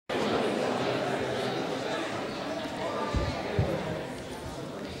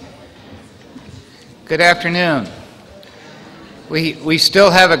Good afternoon. We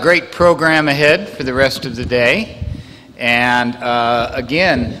still have a great program ahead for the rest of the day. And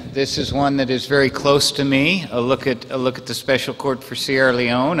again, this is one that is very close to me. A look at the Special Court for Sierra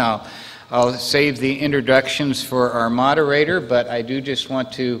Leone. I'll save the introductions for our moderator, but I do just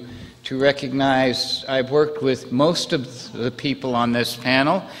want to recognize I've worked with most of the people on this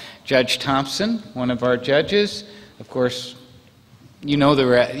panel. Judge Thompson, one of our judges. Of course, you know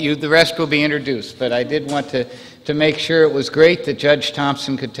the rest will be introduced, but I did want to make sure it was great that Judge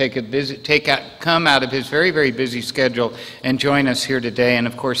Thompson could come out of his very, very busy schedule and join us here today. And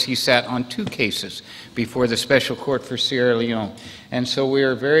of course, he sat on 2 cases before the Special Court for Sierra Leone. And so we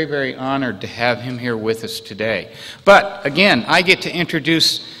are very, very honored to have him here with us today. But again, I get to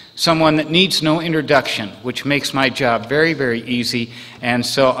introduce someone that needs no introduction, which makes my job very, very easy. And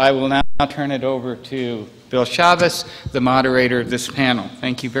so I will now turn it over to Bill Chavez, the moderator of this panel.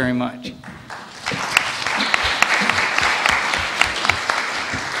 Thank you very much.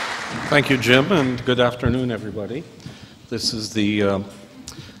 Thank you, Jim, and good afternoon, everybody. This is the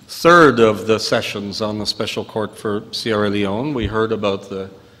third of the sessions on the Special Court for Sierra Leone. We heard about the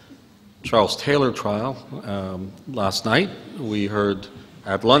Charles Taylor trial last night. We heard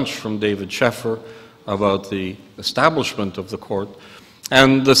at lunch from David Sheffer about the establishment of the court.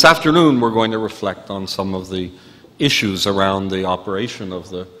 And this afternoon, we're going to reflect on some of the issues around the operation of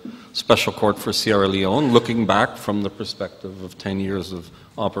the Special Court for Sierra Leone, looking back from the perspective of 10 years of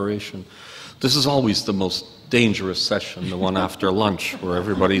operation. This is always the most dangerous session, the one after lunch, where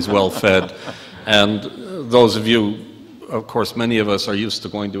everybody's well fed. And those of you, of course, many of us are used to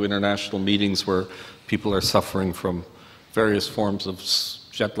going to international meetings where people are suffering from various forms of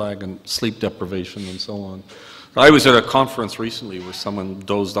jet lag and sleep deprivation and so on. I was at a conference recently where someone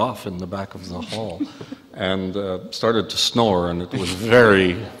dozed off in the back of the hall and started to snore, and it was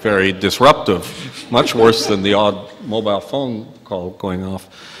very, very disruptive, much worse than the odd mobile phone call going off.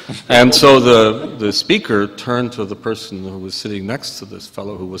 And so the speaker turned to the person who was sitting next to this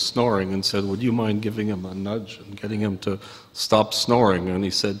fellow who was snoring and said, "Would you mind giving him a nudge and getting him to stop snoring?" And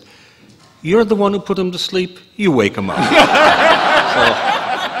he said, "You're the one who put him to sleep, you wake him up."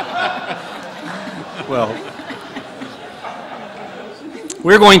 Well,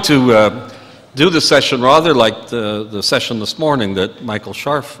 we're going to do the session rather like the session this morning that Michael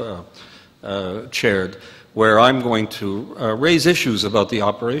Scharf chaired, where I'm going to raise issues about the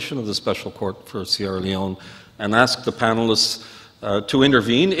operation of the Special Court for Sierra Leone and ask the panelists to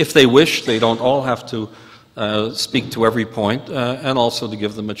intervene. If they wish, they don't all have to speak to every point, and also to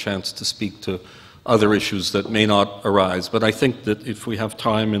give them a chance to speak to other issues that may not arise. But I think that if we have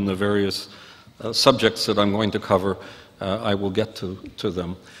time in the various subjects that I'm going to cover, I will get to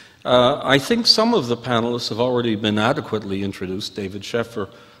them. I think some of the panelists have already been adequately introduced. David Sheffer,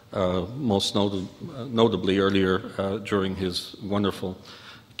 most notably earlier during his wonderful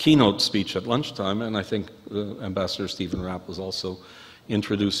keynote speech at lunchtime, and I think Ambassador Stephen Rapp was also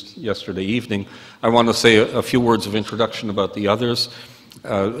introduced yesterday evening. I want to say a few words of introduction about the others.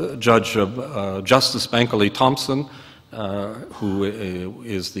 Justice Bankley Thompson, who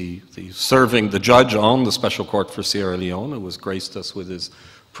is the judge on the Special Court for Sierra Leone, who has graced us with his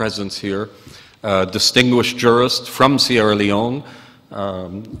presence here. Distinguished jurist from Sierra Leone,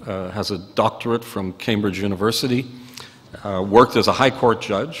 has a doctorate from Cambridge University, worked as a high court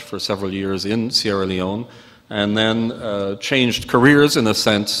judge for several years in Sierra Leone, and then changed careers in a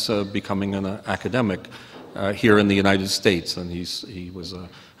sense, becoming an academic here in the United States. And he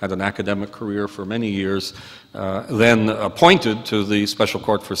had an academic career for many years, then appointed to the Special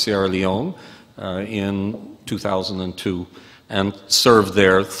Court for Sierra Leone in 2002, and served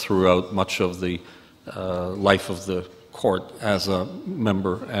there throughout much of the life of the court as a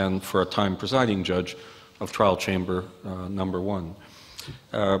member and for a time presiding judge of Trial Chamber Number 1.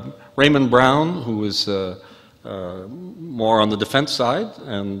 Raymond Brown, who is more on the defense side,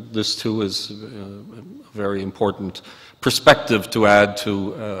 and this too is a very important perspective to add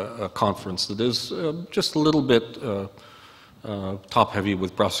to a conference that is just a little bit top-heavy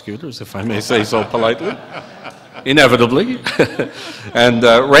with prosecutors, if I may say so politely, inevitably. And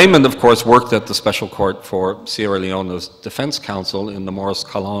Raymond, of course, worked at the Special Court for Sierra Leone as defense counsel in the Morris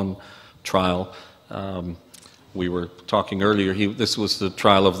Kalan trial. We were talking earlier, this was the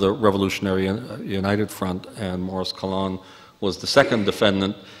trial of the Revolutionary United Front, and Morris Kalan was the second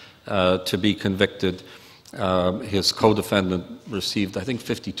defendant to be convicted. His co-defendant received, I think,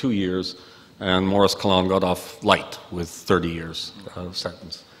 52 years, and Morris Kalan got off light with 30 years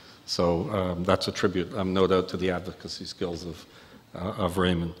sentence. So that's a tribute, no doubt, to the advocacy skills of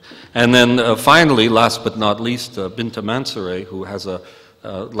Raymond. And then finally, last but not least, Binta Mansoureh, who has a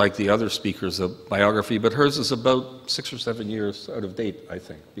like the other speakers, a biography, but hers is about 6 or 7 years out of date, I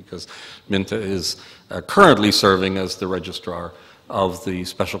think, because Minta is currently serving as the registrar of the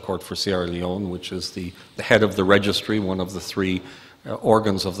Special Court for Sierra Leone, which is the head of the registry, one of the 3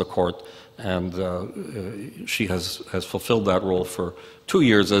 organs of the court, and she has fulfilled that role for 2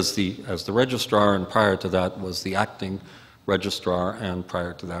 years as the registrar, and prior to that was the acting registrar, and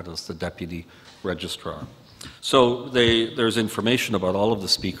prior to that as the deputy registrar. So there's information about all of the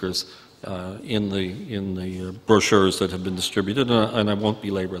speakers in the brochures that have been distributed, and I won't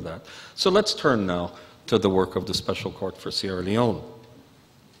belabor that. So let's turn now to the work of the Special Court for Sierra Leone.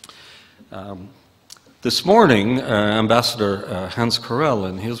 This morning, Ambassador Hans Corell,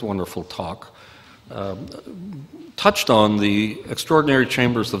 in his wonderful talk, touched on the extraordinary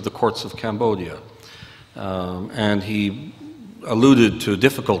chambers of the courts of Cambodia, and he alluded to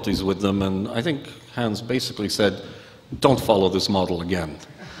difficulties with them, and I think Hans basically said, don't follow this model again.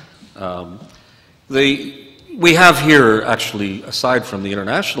 We have here, actually, aside from the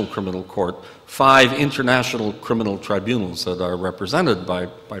International Criminal Court, 5 international criminal tribunals that are represented by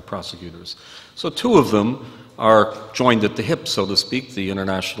prosecutors. So 2 of them are joined at the hip, so to speak, the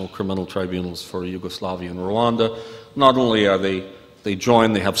international criminal tribunals for Yugoslavia and Rwanda. Not only are they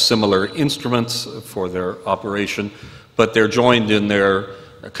joined, they have similar instruments for their operation, but they're joined in their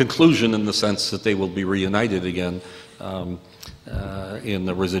conclusion in the sense that they will be reunited again in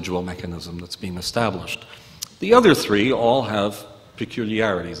the residual mechanism that's being established. The other 3 all have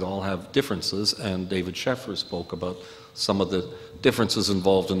peculiarities, all have differences, and David Sheffer spoke about some of the differences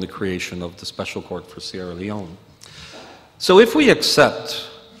involved in the creation of the Special Court for Sierra Leone. So if we accept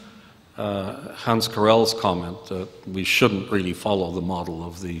Hans Corell's comment that we shouldn't really follow the model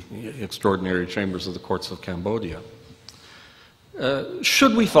of the extraordinary chambers of the courts of Cambodia,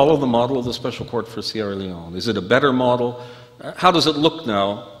 should we follow the model of the Special Court for Sierra Leone? Is it a better model? How does it look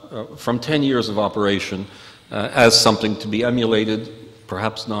now from 10 years of operation as something to be emulated,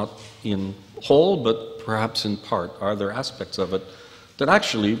 perhaps not in whole, but perhaps in part? Are there aspects of it that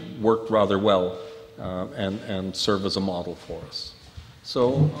actually work rather well and serve as a model for us?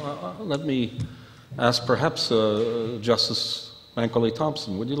 So let me ask perhaps Justice Macaulay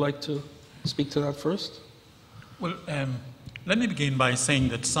Thompson, would you like to speak to that first? Well, let me begin by saying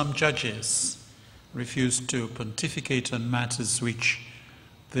that some judges refuse to pontificate on matters which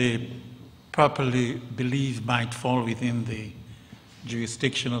they properly believe might fall within the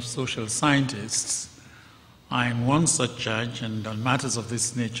jurisdiction of social scientists. I am one such judge, and on matters of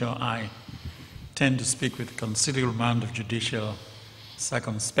this nature, I tend to speak with a considerable amount of judicial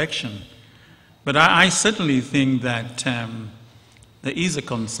circumspection. But I certainly think that there is a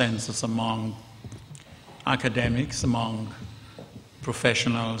consensus among academics, among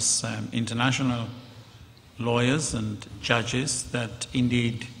professionals, international lawyers and judges, that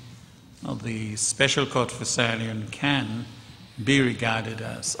indeed the Special Court for Sierra Leone can be regarded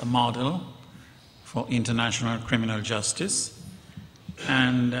as a model for international criminal justice.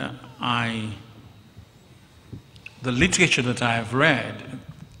 And the literature that I have read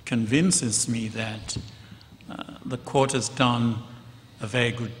convinces me that the court has done a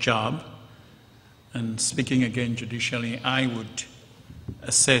very good job. And speaking again judicially, I would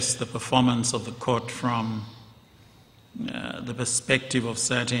assess the performance of the court from the perspective of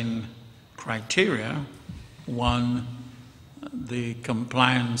certain criteria. One, the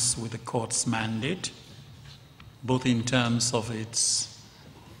compliance with the court's mandate, both in terms of its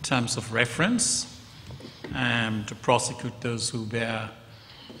terms of reference to prosecute those who bear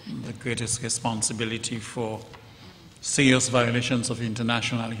the greatest responsibility for serious violations of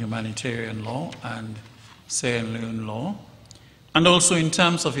international humanitarian law and Sierra Leone law, and also in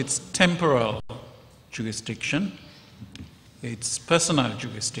terms of its temporal jurisdiction, its personal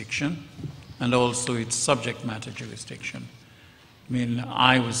jurisdiction, and also its subject matter jurisdiction. I mean,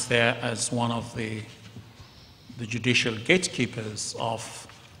 I was there as one of the judicial gatekeepers of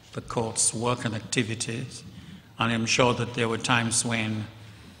the court's work and activities, and I'm sure that there were times when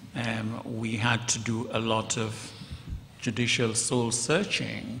we had to do a lot of judicial soul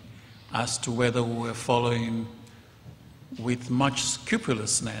searching as to whether we were following with much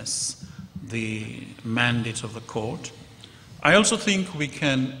scrupulousness the mandate of the court. I also think we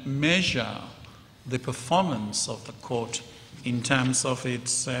can measure the performance of the court in terms of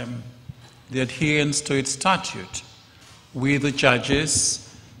its the adherence to its statute. We, the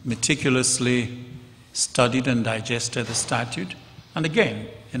judges, meticulously studied and digested the statute, and again,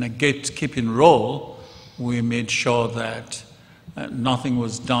 in a gatekeeping role, we made sure that nothing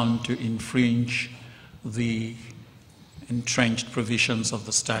was done to infringe the entrenched provisions of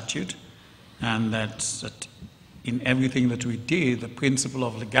the statute, and that in everything that we did, the principle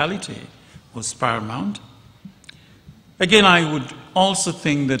of legality was paramount. Again, I would also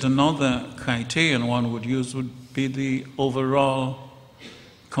think that another criterion one would use would be the overall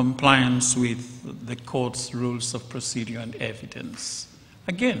compliance with the court's rules of procedure and evidence.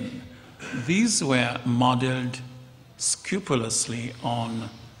 Again, these were modeled scrupulously on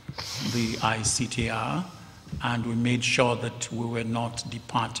the ICTR, and we made sure that we were not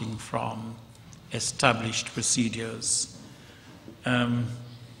departing from established procedures.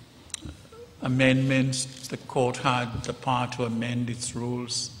 Amendments, the court had the power to amend its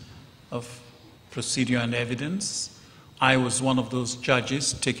rules of procedure and evidence. I was one of those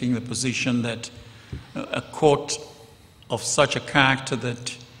judges taking the position that a court of such a character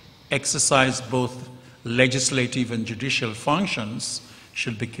that exercised both legislative and judicial functions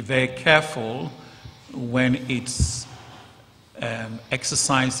should be very careful when it's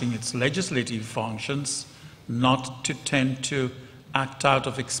exercising its legislative functions not to tend to act out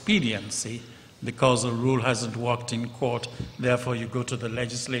of expediency because a rule hasn't worked in court, therefore you go to the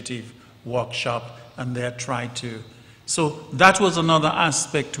legislative workshop and there try to. So that was another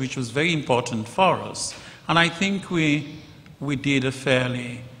aspect which was very important for us. And I think we did a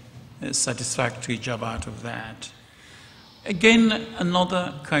fairly satisfactory job out of that. Again,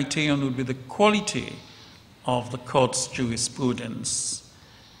 another criterion would be the quality of the court's jurisprudence,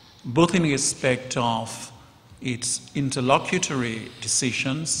 both in respect of its interlocutory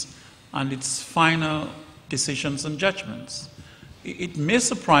decisions and its final decisions and judgments. It may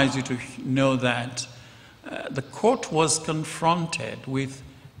surprise you to know that the court was confronted with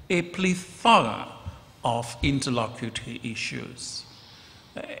a plethora of interlocutory issues.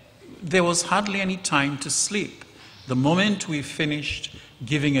 There was hardly any time to sleep. The moment we finished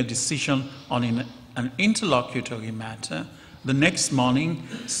giving a decision on an interlocutory matter, the next morning,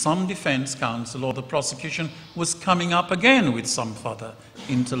 some defense counsel or the prosecution was coming up again with some further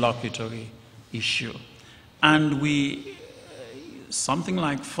interlocutory issue. And something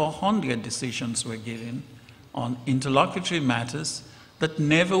like 400 decisions were given on interlocutory matters that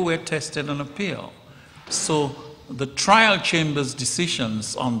never were tested on appeal. So the trial chamber's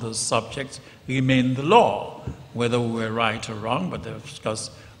decisions on those subjects remain the law, whether we were right or wrong, but because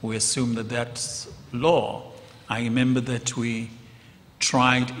we assume that that's law. I remember that we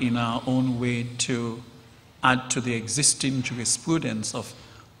tried in our own way to add to the existing jurisprudence of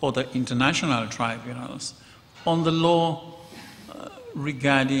other international tribunals on the law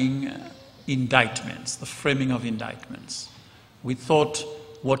regarding indictments, the framing of indictments. We thought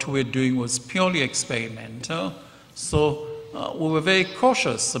what we were doing was purely experimental, so we were very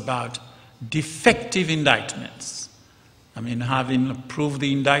cautious about defective indictments. I mean, having approved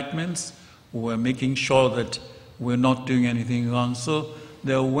the indictments, we were making sure that we're not doing anything wrong. So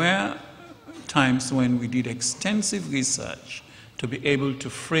there were times when we did extensive research to be able to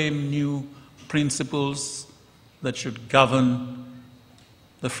frame new principles that should govern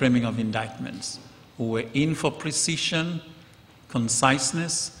the framing of indictments. We were in for precision,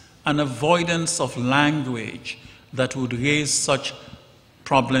 conciseness, and avoidance of language that would raise such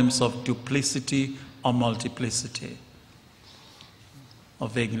problems of duplicity or multiplicity or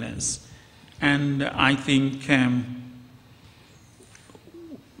vagueness. And I think,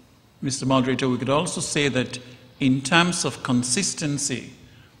 Mr. Moderator, we could also say that in terms of consistency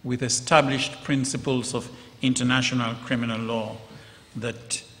with established principles of international criminal law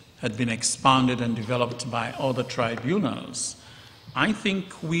that had been expounded and developed by other tribunals, I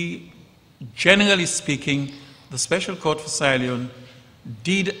think we, generally speaking, the Special Court for Sierra Leone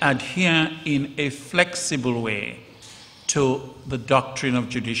did adhere in a flexible way to the doctrine of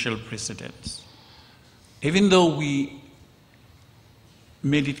judicial precedence. Even though we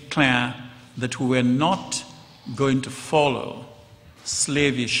made it clear that we were not going to follow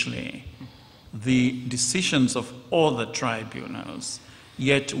slavishly the decisions of other tribunals,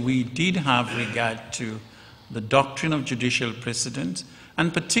 yet we did have regard to the doctrine of judicial precedent,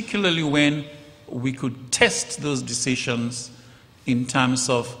 and particularly when we could test those decisions in terms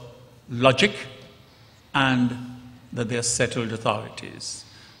of logic and that they are settled authorities.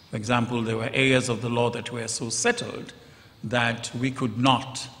 For example, there were areas of the law that were so settled that we could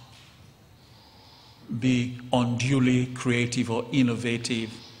not be unduly creative or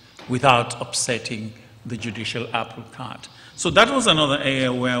innovative without upsetting the judicial apple cart. So that was another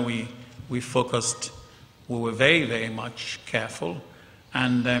area where we focused. We were very, very much careful.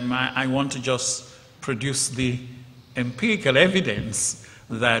 And I want to just produce the empirical evidence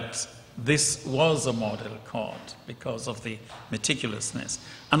that this was a model court because of the meticulousness.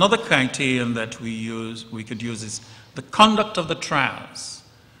 Another criterion that we could use is the conduct of the trials.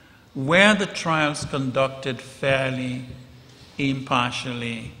 were the trials conducted fairly,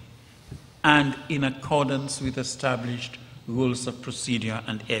 impartially, and in accordance with established rules of procedure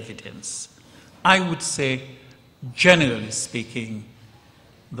and evidence? I would say, generally speaking,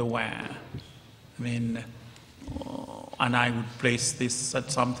 they were. I mean, and I would place this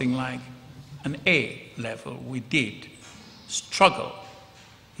at something like an A level. We did struggle,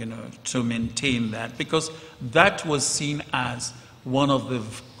 to maintain that, because that was seen as one of the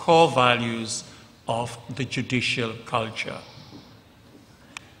core values of the judicial culture.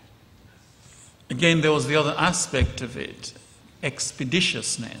 Again, there was the other aspect of it,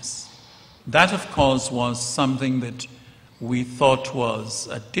 expeditiousness. That, of course, was something that we thought was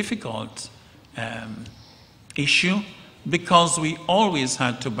a difficult issue, because we always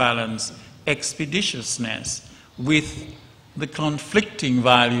had to balance expeditiousness with the conflicting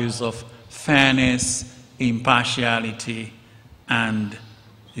values of fairness, impartiality, and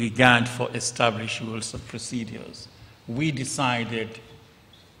regard for established rules of procedures. We decided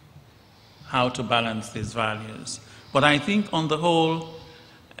how to balance these values. But I think on the whole,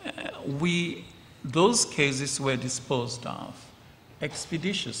 those cases were disposed of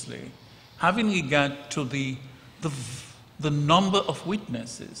expeditiously, having regard to the number of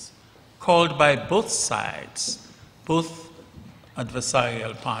witnesses called by both sides, both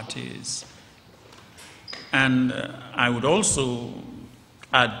adversarial parties. And I would also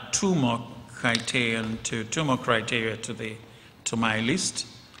add two more criteria to my list: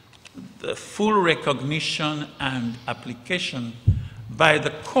 the full recognition and application by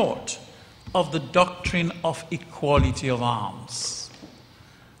the court of the doctrine of equality of arms.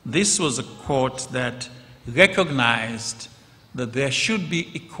 This was a court that recognized that there should be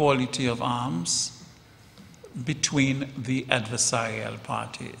equality of arms between the adversarial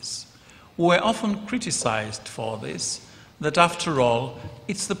parties. We were often criticized for this, that after all,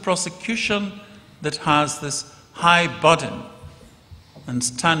 it's the prosecution that has this high burden and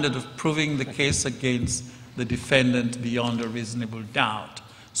standard of proving the case against the defendant beyond a reasonable doubt.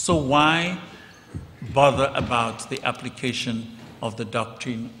 So why bother about the application of the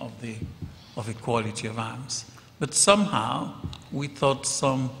doctrine of equality of arms? But somehow we thought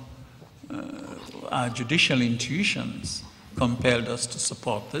our judicial intuitions compelled us to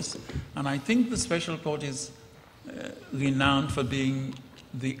support this. And I think the Special Court is renowned for being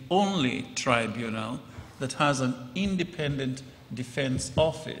the only tribunal that has an independent defense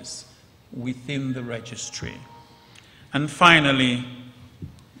office within the registry. And finally,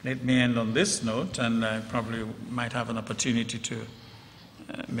 let me end on this note, and I probably might have an opportunity to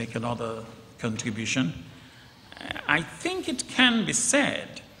make another contribution. I think it can be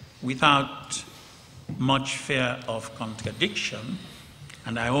said without much fear of contradiction,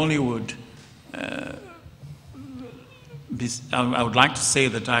 and I only would I would like to say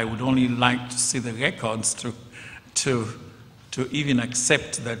that I would only like to see the records to even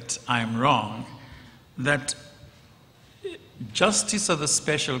accept that I'm wrong, that justice of the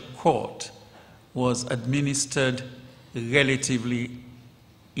Special Court was administered relatively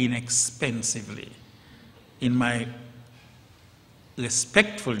inexpensively. In my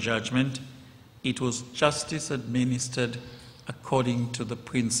respectful judgment, it was justice administered according to the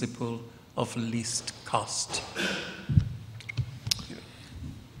principle of least cost.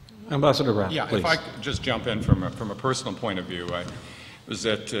 Ambassador Brown, yeah, please. if I could just jump in from a personal point of view. I was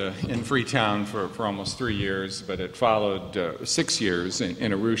in Freetown for almost 3 years, but it followed 6 years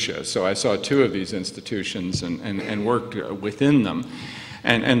in Arusha. So I saw two of these institutions and worked within them.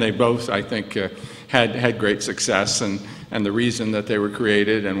 And they both, I think, had great success. And the reason that they were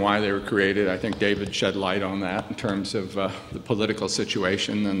created and why they were created, I think David shed light on that in terms of the political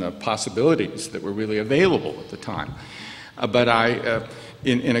situation and the possibilities that were really available at the time. But I,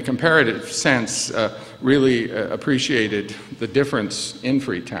 in a comparative sense, really appreciated the difference in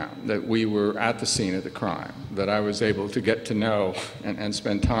Freetown, that we were at the scene of the crime, that I was able to get to know and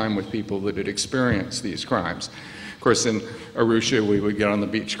spend time with people that had experienced these crimes. Of course, in Arusha, we would get on the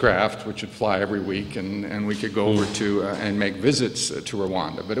Beechcraft, which would fly every week, and we could go over to and make visits to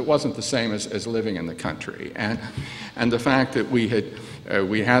Rwanda. But it wasn't the same as living in the country. And the fact that we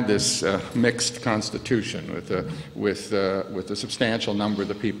had this mixed constitution with a substantial number of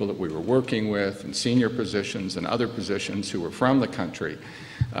the people that we were working with, and senior positions and other positions who were from the country.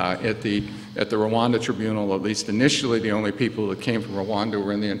 At the Rwanda Tribunal, at least initially, the only people that came from Rwanda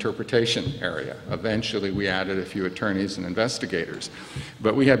were in the interpretation area. Eventually, we added a few attorneys and investigators.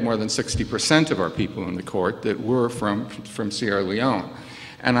 But we had more than 60% of our people in the court that were from Sierra Leone.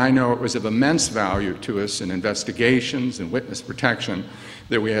 And I know it was of immense value to us in investigations and witness protection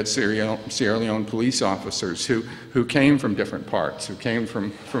that we had Sierra Leone police officers who came from different parts, who came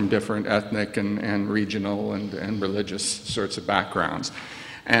from different ethnic and regional and religious sorts of backgrounds.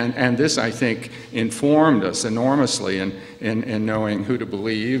 And this, I think, informed us enormously in knowing who to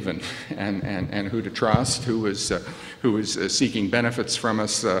believe and who to trust, who was seeking benefits from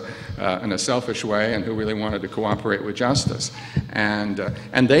us in a selfish way, and who really wanted to cooperate with justice. And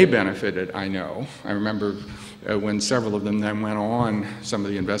they benefited, I know. I remember when several of them then went on, some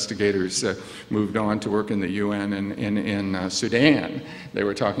of the investigators moved on to work in the UN in Sudan. They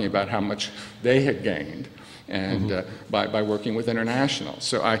were talking about how much they had gained and by working with international.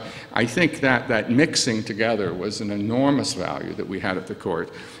 So I think that mixing together was an enormous value that we had at the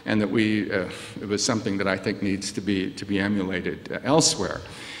court, and that it was something that I think needs to be emulated elsewhere.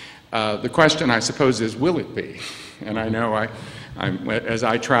 The question, I suppose, is, will it be? And I know as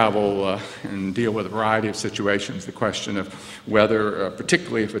I travel and deal with a variety of situations, the question of whether,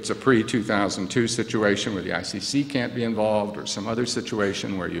 particularly if it's a pre-2002 situation where the ICC can't be involved, or some other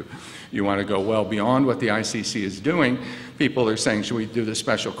situation where you want to go well beyond what the ICC is doing, people are saying, should we do the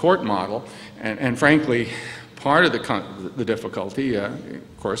special court model? And frankly, part of the difficulty,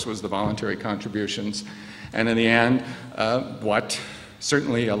 of course, was the voluntary contributions. And in the end,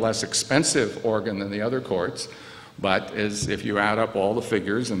 certainly a less expensive organ than the other courts, but if you add up all the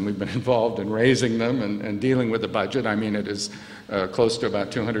figures, and we've been involved in raising them and dealing with the budget, I mean, it is close to about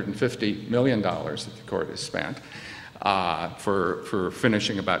 $250 million that the court has spent for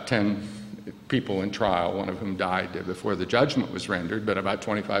finishing about 10 people in trial, one of whom died before the judgment was rendered, but about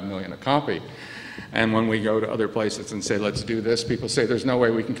 25 million a copy. And when we go to other places and say, let's do this, people say, there's no way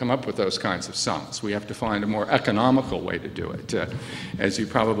we can come up with those kinds of sums. We have to find a more economical way to do it. As you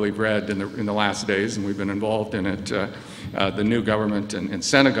probably read in the last days, and we've been involved in it, the new government in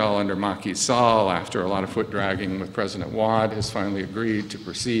Senegal under Macky Sall, after a lot of foot-dragging with President Wade, has finally agreed to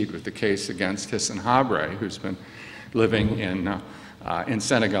proceed with the case against Hissène Habré, who's been living in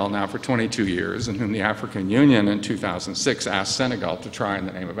Senegal now for 22 years, and whom the African Union in 2006 asked Senegal to try in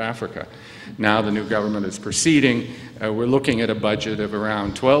the name of Africa. Now the new government is proceeding. We're looking at a budget of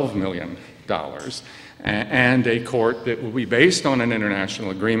around $12 million and a court that will be based on an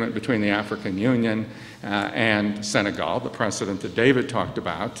international agreement between the African Union and Senegal, the precedent that David talked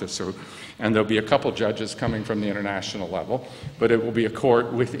about. And there'll be a couple judges coming from the international level, but it will be a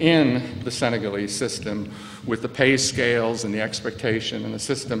court within the Senegalese system, with the pay scales and the expectation and the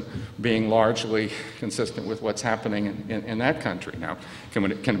system being largely consistent with what's happening in that country. Now,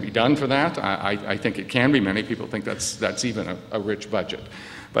 can it be done for that? I think it can be. Many people think that's even a rich budget.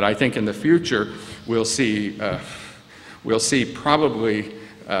 But I think in the future we'll see probably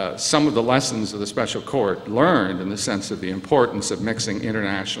some of the lessons of the special court learned in the sense of the importance of mixing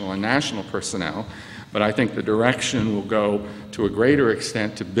international and national personnel, but I think the direction will go to a greater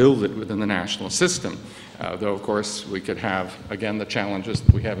extent to build it within the national system, though of course we could have, again, the challenges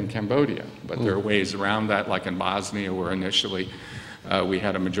that we have in Cambodia, but there are ways around that, like in Bosnia, where initially we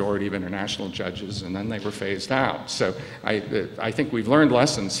had a majority of international judges, and then they were phased out. So I think we've learned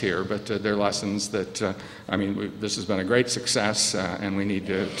lessons here, but they're lessons that, this has been a great success, and we need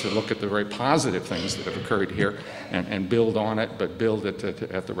to look at the very positive things that have occurred here and build on it, but build it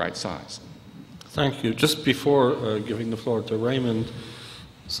at the right size. Thank you. Just before giving the floor to Raymond,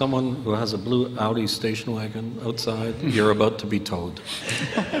 someone who has a blue Audi station wagon outside, you're about to be towed.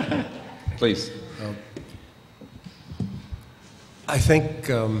 Please. I think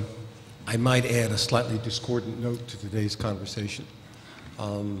I might add a slightly discordant note to today's conversation.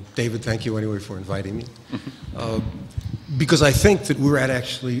 David, thank you anyway for inviting me. Because I think that we're at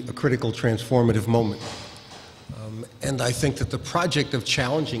actually a critical transformative moment. And I think that the project of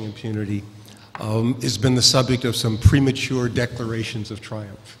challenging impunity has been the subject of some premature declarations of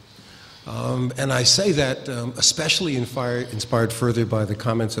triumph. And I say that especially inspired further by the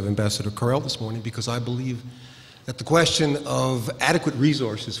comments of Ambassador Correll this morning, because I believe that the question of adequate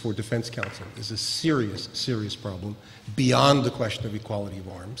resources for defense counsel is a serious, serious problem beyond the question of equality of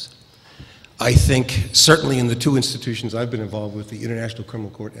arms. I think certainly in the two institutions I've been involved with, the International Criminal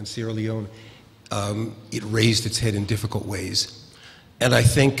Court and Sierra Leone, it raised its head in difficult ways. And I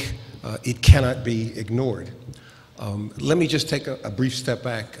think it cannot be ignored. Let me just take a brief step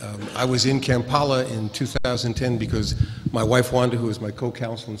back. I was in Kampala in 2010 because my wife Wanda, who is my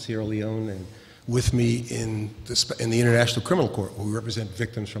co-counsel in Sierra Leone, and with me in the International Criminal Court, where we represent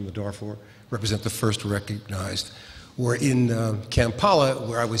victims from the Darfur, represent the first recognized. We're in Kampala,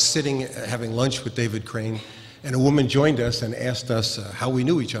 where I was sitting having lunch with David Crane, and a woman joined us and asked us how we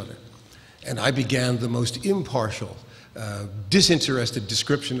knew each other. And I began the most impartial, disinterested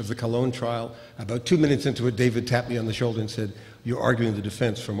description of the Cologne trial. About 2 minutes into it, David tapped me on the shoulder and said, "You're arguing the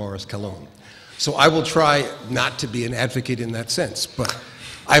defense for Morris Cologne." So I will try not to be an advocate in that sense, but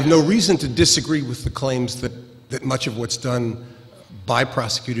I have no reason to disagree with the claims that much of what's done by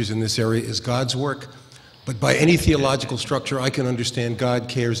prosecutors in this area is God's work. But by any theological structure, I can understand God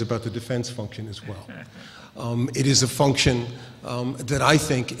cares about the defense function as well. It is a function that I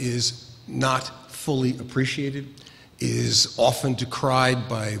think is not fully appreciated, is often decried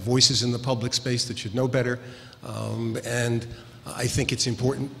by voices in the public space that should know better, and I think it's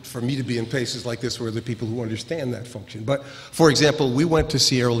important for me to be in places like this where there are people who understand that function. But, for example, we went to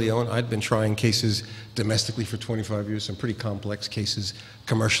Sierra Leone. I'd been trying cases domestically for 25 years, some pretty complex cases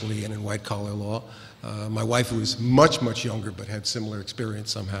commercially and in white-collar law. My wife, who was much, much younger but had similar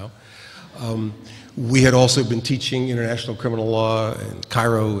experience somehow. We had also been teaching international criminal law in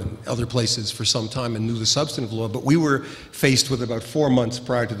Cairo and other places for some time and knew the substantive law, but we were faced with about 4 months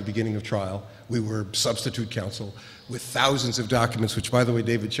prior to the beginning of trial. We were substitute counsel with thousands of documents, which, by the way,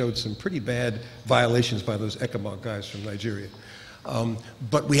 David showed some pretty bad violations by those ECOMOG guys from Nigeria.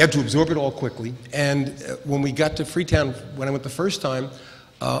 But we had to absorb it all quickly, and when we got to Freetown, when I went the first time,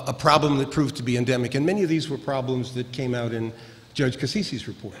 a problem that proved to be endemic, and many of these were problems that came out in Judge Cassisi's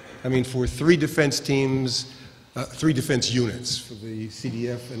report. I mean, for 3 defense teams, 3 defense units, for the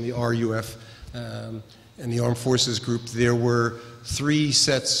CDF and the RUF and the Armed Forces Group, there were 3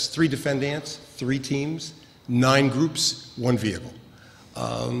 sets, 3 defendants, 3 teams, 9 groups, 1 vehicle.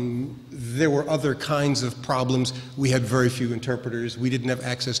 There were other kinds of problems. We had very few interpreters. We didn't have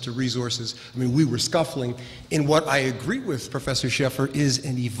access to resources. I mean, we were scuffling in what I agree with Professor Scheffer is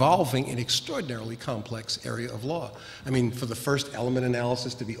an evolving and extraordinarily complex area of law. I mean, for the first element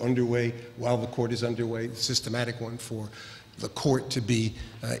analysis to be underway while the court is underway, the systematic one for the court to be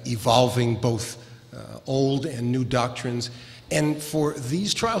evolving both old and new doctrines, and for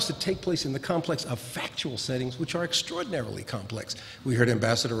these trials to take place in the complex of factual settings, which are extraordinarily complex. We heard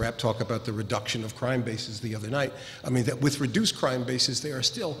Ambassador Rapp talk about the reduction of crime bases the other night. I mean, that with reduced crime bases, they are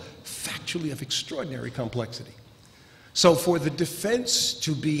still factually of extraordinary complexity. So for the defense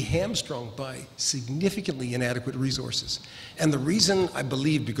to be hamstrung by significantly inadequate resources, and the reason I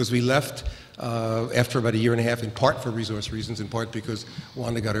believe, because we left after about 1.5 years, in part for resource reasons, in part because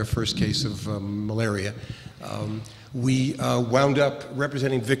Wanda got her first case of malaria, we wound up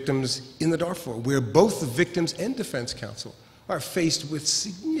representing victims in the Darfur, where both the victims and defense counsel are faced with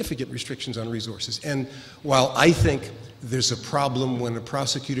significant restrictions on resources. And while I think there's a problem when a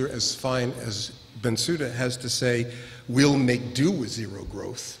prosecutor as fine as Bensouda has to say, we'll make do with zero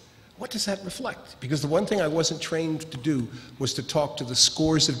growth, what does that reflect? Because the one thing I wasn't trained to do was to talk to the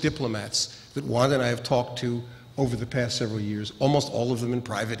scores of diplomats that Wanda and I have talked to over the past several years, almost all of them in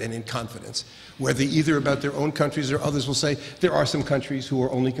private and in confidence, where they either about their own countries or others will say there are some countries who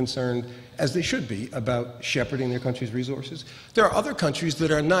are only concerned, as they should be, about shepherding their country's resources. There are other countries that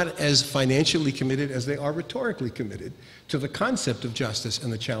are not as financially committed as they are rhetorically committed to the concept of justice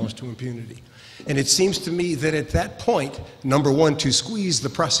and the challenge to impunity. And it seems to me that at that point, number one, to squeeze the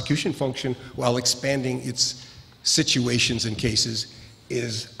prosecution function while expanding its situations and cases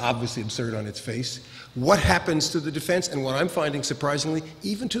is obviously absurd on its face. What happens to the defense, and what I'm finding surprisingly,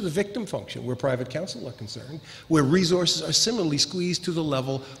 even to the victim function, where private counsel are concerned, where resources are similarly squeezed to the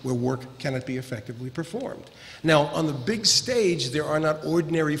level where work cannot be effectively performed. Now, on the big stage, there are not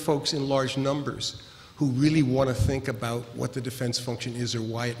ordinary folks in large numbers who really want to think about what the defense function is or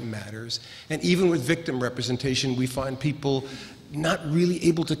why it matters. And even with victim representation, we find people not really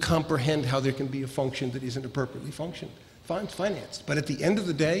able to comprehend how there can be a function that isn't appropriately financed. But at the end of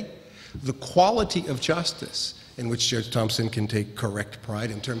the day, the quality of justice, in which Judge Thompson can take correct pride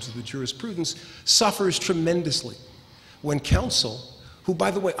in terms of the jurisprudence, suffers tremendously when counsel, who,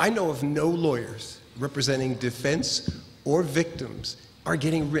 by the way, I know of no lawyers representing defense or victims, are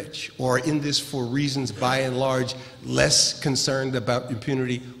getting rich or are in this for reasons, by and large, less concerned about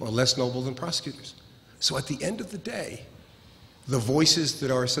impunity or less noble than prosecutors. So at the end of the day, the voices that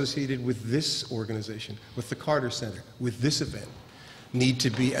are associated with this organization, with the Carter Center, with this event, need to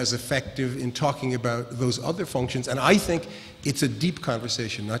be as effective in talking about those other functions. And I think it's a deep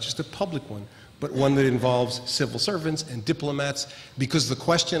conversation, not just a public one, but one that involves civil servants and diplomats, because the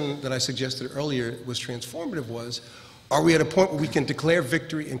question that I suggested earlier was transformative was, are we at a point where we can declare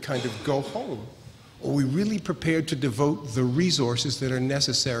victory and kind of go home? Or are we really prepared to devote the resources that are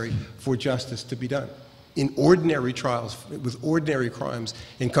necessary for justice to be done? In ordinary trials, with ordinary crimes,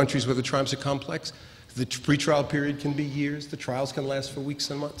 in countries where the crimes are complex, the pretrial period can be years, the trials can last for weeks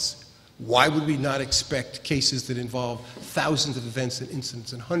and months. Why would we not expect cases that involve thousands of events and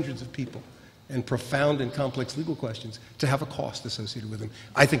incidents and hundreds of people and profound and complex legal questions to have a cost associated with them.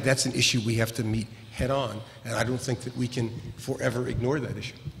 I think that's an issue we have to meet head on, and I don't think that we can forever ignore that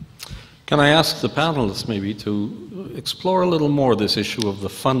issue. Can I ask the panelists maybe to explore a little more this issue of the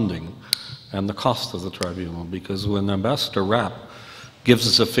funding and the cost of the tribunal? Because when Ambassador Rapp gives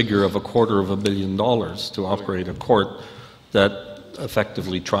us a figure of $250 million to operate a court that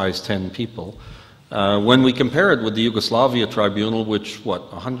effectively tries 10 people, when we compare it with the Yugoslavia tribunal, which, what,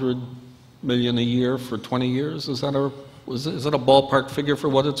 100 million a year for 20 years? Is that a ballpark figure for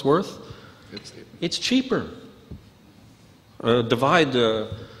what it's worth? It's cheaper. Divide 2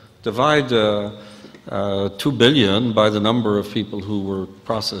 billion by the number of people who were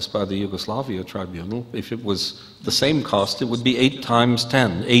processed by the Yugoslavia tribunal. If it was the same cost, it would be 8 times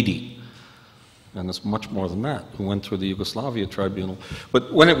 10, 80. And it's much more than that, who went through the Yugoslavia tribunal.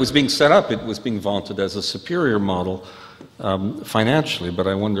 But when it was being set up, it was being vaunted as a superior model financially, but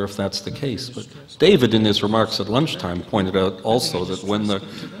I wonder if that's the case. But David, in his remarks at lunchtime, pointed out also that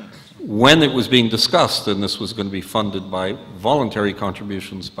when it was being discussed, and this was going to be funded by voluntary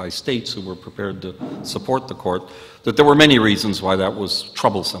contributions by states who were prepared to support the court, that there were many reasons why that was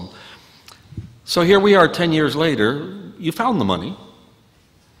troublesome. So here we are 10 years later, you found the money.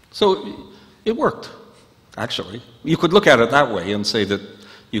 So it worked, actually. You could look at it that way and say that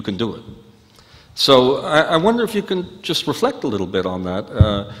you can do it. So I wonder if you can just reflect a little bit on that,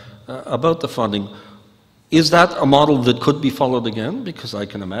 about the funding. Is that a model that could be followed again? Because I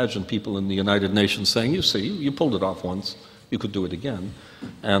can imagine people in the United Nations saying, you see, you pulled it off once, you could do it again.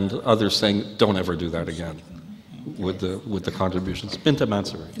 And others saying, don't ever do that again with the contributions. Binta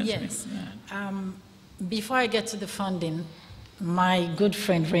Mansouri. Yes. Before I get to the funding, my good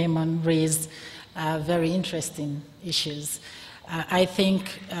friend Raymond raised very interesting issues. I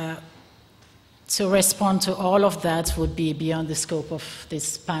think to respond to all of that would be beyond the scope of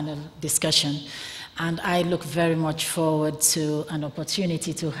this panel discussion. And I look very much forward to an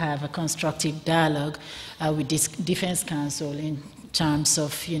opportunity to have a constructive dialogue with this Defense Council in terms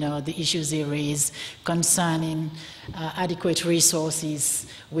of, the issues they raise concerning adequate resources,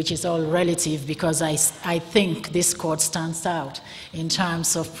 which is all relative, because I think this court stands out in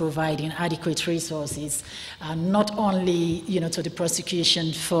terms of providing adequate resources, not only, to the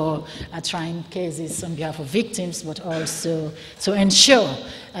prosecution for trying cases on behalf of victims, but also to ensure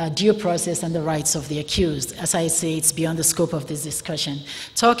due process and the rights of the accused. As I say, it's beyond the scope of this discussion.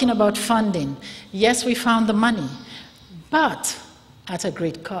 Talking about funding, yes, we found the money, but at a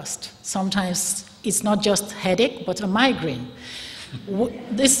great cost. Sometimes it's not just headache, but a migraine.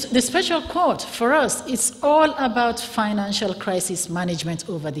 The special court, for us, it's all about financial crisis management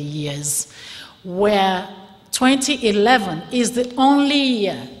over the years, where 2011 is the only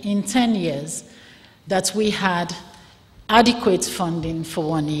year in 10 years that we had adequate funding for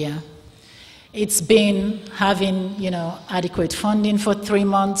 1 year. It's been having, adequate funding for 3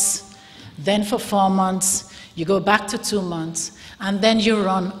 months, then for 4 months, you go back to 2 months, and then you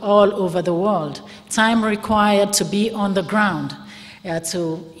run all over the world. Time required to be on the ground,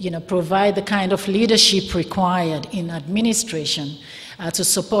 to provide the kind of leadership required in administration,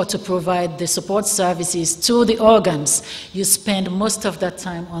 to provide the support services to the organs. You spend most of that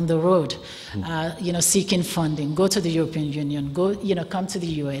time on the road, seeking funding. Go to the European Union, come to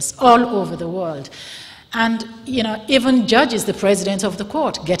the US, all over the world. And, even judges, the president of the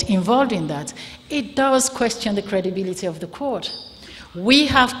court, get involved in that. It does question the credibility of the court. We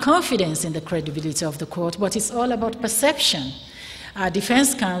have confidence in the credibility of the court, but it's all about perception.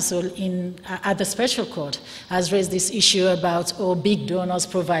 Defense counsel at the special court has raised this issue about, big donors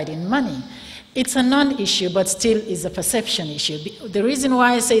providing money. It's a non-issue, but still is a perception issue. The reason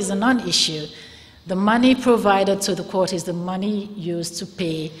why I say it's a non-issue, the money provided to the court is the money used to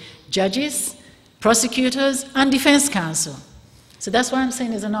pay judges, prosecutors, and defense counsel. So that's why I'm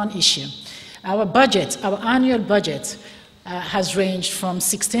saying it's a non-issue. Our budget, our annual budget, has ranged from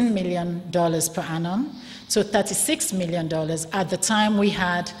 $16 million per annum to $36 million at the time we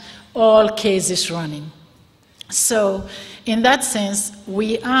had all cases running. So in that sense,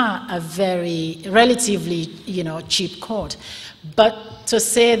 we are a very relatively, cheap court. But to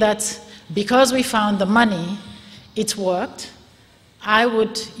say that because we found the money, it worked, I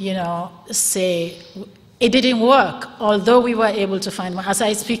would, say it didn't work, although we were able to find money. As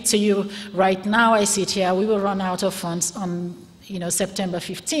I speak to you right now, I sit here, we will run out of funds on, September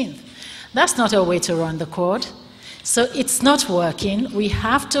 15th. That's not a way to run the court. So it's not working. We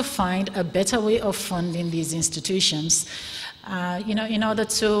have to find a better way of funding these institutions, in order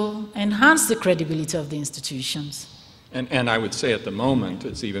to enhance the credibility of the institutions. And I would say at the moment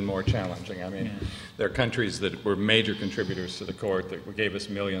it's even more challenging. I mean, there are countries that were major contributors to the court that gave us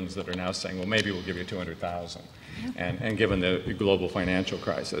millions that are now saying, well, maybe we'll give you 200,000. And given the global financial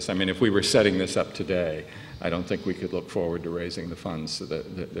crisis, I mean, if we were setting this up today, I don't think we could look forward to raising the funds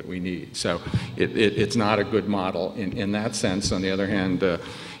that we need. So it's not a good model in that sense. On the other hand,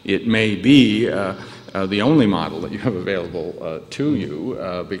 it may be the only model that you have available to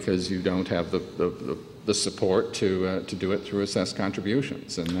you because you don't have the support to do it through assessed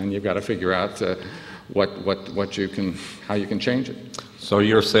contributions, and then you've got to figure out how you can change it. So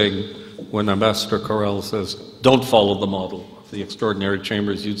you're saying when Ambassador Correll says, don't follow the model of the extraordinary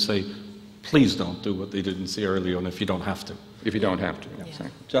chambers, you'd say, please don't do what they did in Sierra Leone if you don't have to. If you don't have to, yes. Yeah.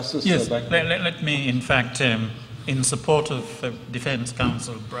 Justice? Yes, let me, in fact, in support of Defense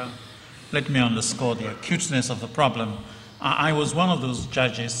Counsel Brown, let me underscore the acuteness of the problem. I was one of those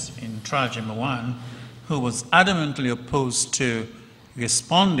judges in trial number 1 who was adamantly opposed to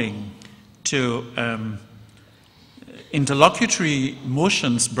responding to interlocutory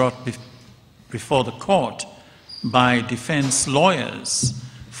motions brought before the court by defense lawyers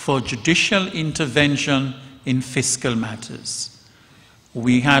for judicial intervention in fiscal matters.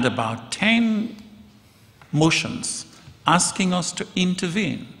 We had about 10 motions asking us to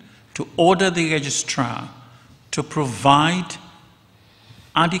intervene, to order the registrar to provide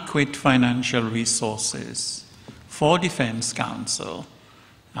adequate financial resources for defense counsel,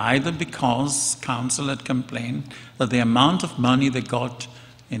 either because counsel had complained that the amount of money they got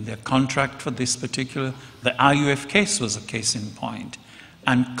in their contract for this particular, the IUF case was a case in point.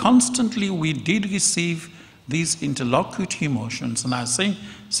 And constantly we did receive these interlocutory motions, and I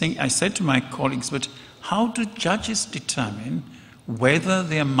said to my colleagues, but how do judges determine whether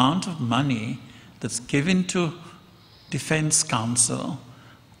the amount of money that's given to defense counsel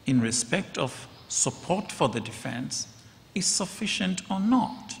in respect of support for the defense is sufficient or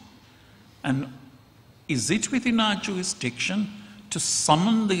not? And is it within our jurisdiction to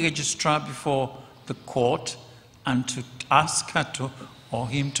summon the registrar before the court and to ask her to or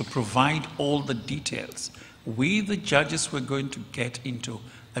him to provide all the details? We, the judges, were going to get into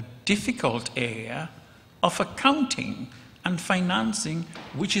a difficult area of accounting and financing,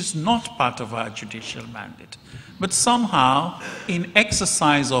 which is not part of our judicial mandate. But somehow, in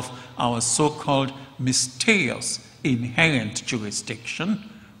exercise of our so-called mysterious inherent jurisdiction,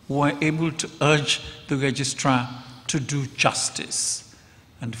 we were able to urge the registrar to do justice.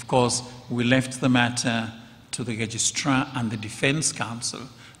 And of course, we left the matter to the registrar and the defense counsel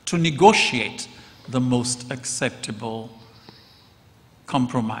to negotiate the most acceptable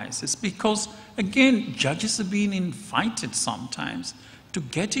compromises, because again, judges are being invited sometimes to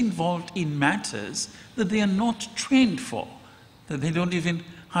get involved in matters that they are not trained for, that they don't even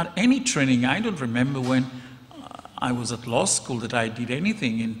have any training. I don't remember when I was at law school that I did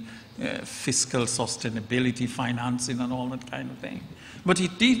anything in fiscal sustainability, financing, and all that kind of thing. But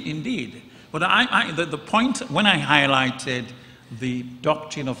it did indeed. But the point, when I highlighted the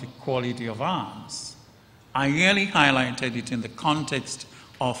doctrine of equality of arms, I really highlighted it in the context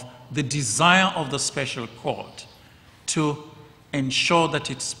of the desire of the special court to ensure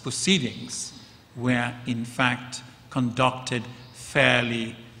that its proceedings were in fact conducted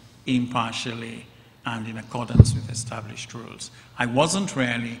fairly, impartially, and in accordance with established rules. I wasn't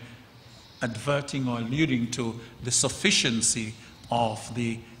really adverting or alluding to the sufficiency of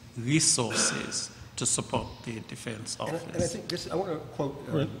the resources to support the defense office. And I think this, I want to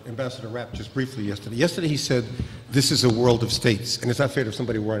quote Ambassador Rapp just briefly yesterday. Yesterday he said, this is a world of states, and it's not fair to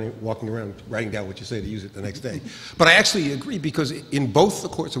somebody walking around writing down what you say to use it the next day. But I actually agree, because in both the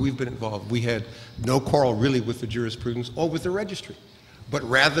courts that we've been involved, we had no quarrel really with the jurisprudence or with the registry, but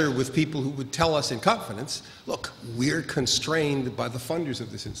rather with people who would tell us in confidence, look, we're constrained by the funders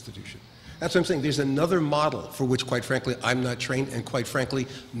of this institution. That's what I'm saying. There's another model for which, quite frankly, I'm not trained, and quite frankly,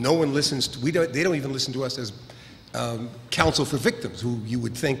 no one listens to, they don't even listen to us as counsel for victims, who you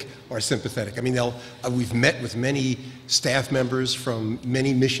would think are sympathetic. I mean, we've met with many staff members from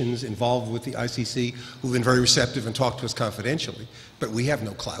many missions involved with the ICC who've been very receptive and talked to us confidentially, but we have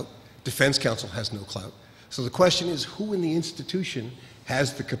no clout. Defense counsel has no clout. So the question is, who in the institution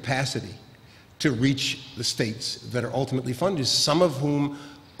has the capacity to reach the states that are ultimately funders, some of whom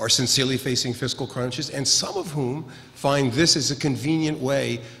are sincerely facing fiscal crunches, and some of whom find this as a convenient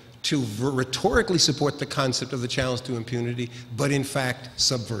way to rhetorically support the concept of the challenge to impunity, but in fact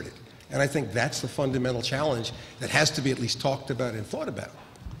subvert it. And I think that's the fundamental challenge that has to be at least talked about and thought about.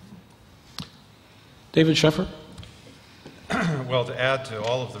 David Sheffer? Well, to add to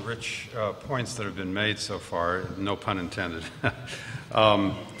all of the rich points that have been made so far, no pun intended,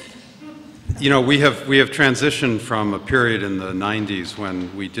 You know, we have transitioned from a period in the 90s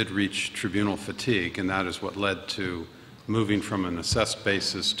when we did reach tribunal fatigue, and that is what led to moving from an assessed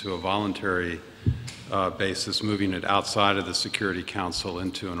basis to a voluntary basis, moving it outside of the Security Council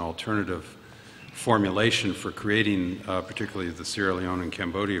into an alternative formulation for creating particularly the Sierra Leone and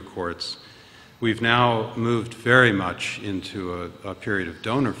Cambodia courts. We've now moved very much into a period of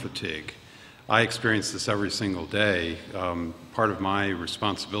donor fatigue. I experience this every single day. Part of my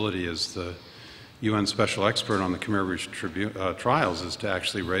responsibility as the UN Special Expert on the Khmer Rouge trials is to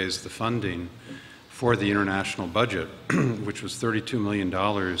actually raise the funding for the international budget, which was $32 million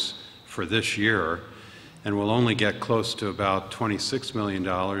for this year, and will only get close to about $26 million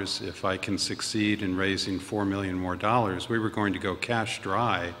if I can succeed in raising $4 million more dollars. We were going to go cash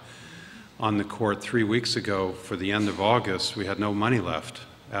dry on the court 3 weeks ago for the end of August. We had no money left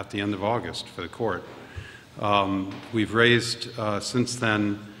at the end of August for the court. We've raised since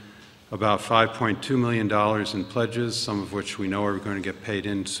then about $5.2 million in pledges, some of which we know are going to get paid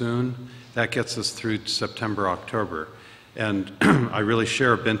in soon. That gets us through September, October. And I really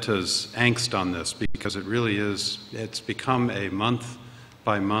share Binta's angst on this because it really is, it's become a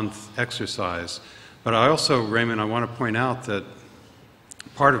month-by-month exercise. But I also, Raymond, I want to point out that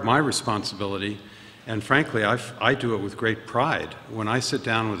part of my responsibility, and frankly, I do it with great pride. When I sit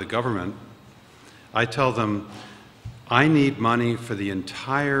down with the government, I tell them, I need money for the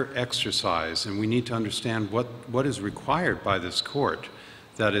entire exercise, and we need to understand what is required by this court.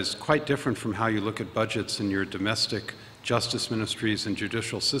 That is quite different from how you look at budgets in your domestic justice ministries and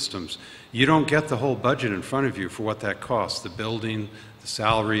judicial systems. You don't get the whole budget in front of you for what that costs, the building, the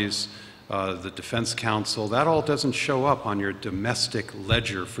salaries, the defense counsel. That all doesn't show up on your domestic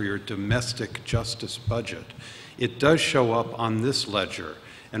ledger for your domestic justice budget. It does show up on this ledger.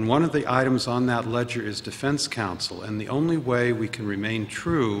 And one of the items on that ledger is defense counsel. And the only way we can remain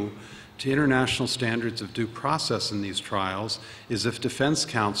true to international standards of due process in these trials is if defense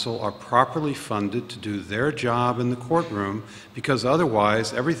counsel are properly funded to do their job in the courtroom, because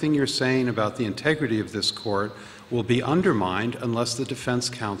otherwise everything you're saying about the integrity of this court will be undermined unless the defense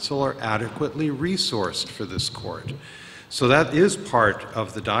counsel are adequately resourced for this court. So that is part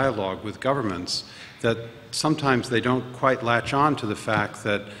of the dialogue with governments, that sometimes they don't quite latch on to the fact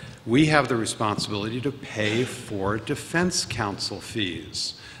that we have the responsibility to pay for defense counsel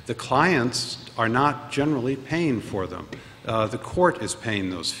fees. The clients are not generally paying for them. The court is paying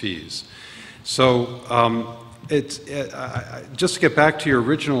those fees. So just to get back to your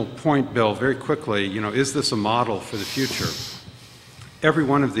original point, Bill, very quickly, you know, is this a model for the future? Every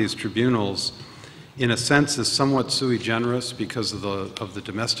one of these tribunals, in a sense, is somewhat sui generis because of the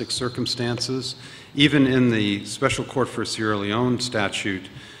domestic circumstances. Even in the Special Court for Sierra Leone statute,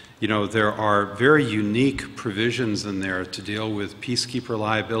 you know, there are very unique provisions in there to deal with peacekeeper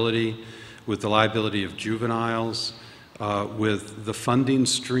liability, with the liability of juveniles, with the funding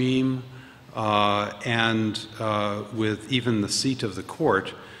stream, and with even the seat of the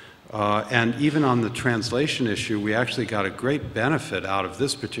court. And even on the translation issue, we actually got a great benefit out of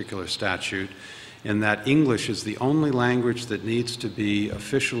this particular statute in that English is the only language that needs to be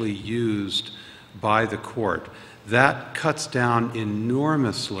officially used by the court. That cuts down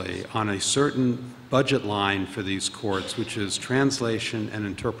enormously on a certain budget line for these courts, which is translation and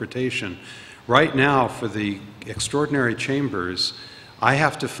interpretation. Right now, for the extraordinary chambers, I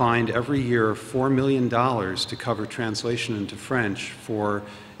have to find every year $4 million to cover translation into French for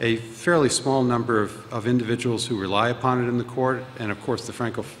a fairly small number of individuals who rely upon it in the court, and of course the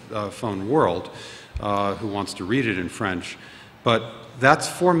Francophone world who wants to read it in French. But that's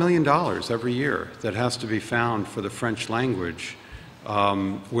 $4 million every year that has to be found for the French language,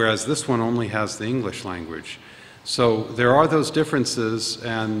 whereas this one only has the English language. So there are those differences,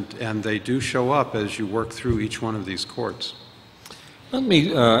 and they do show up as you work through each one of these courts. Let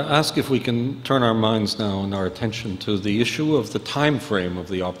me ask if we can turn our minds now and our attention to the issue of the time frame of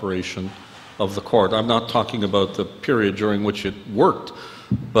the operation of the court. I'm not talking about the period during which it worked,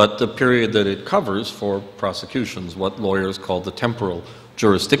 but the period that it covers for prosecutions, what lawyers call the temporal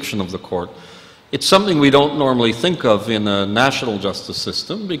jurisdiction of the court. It's something we don't normally think of in a national justice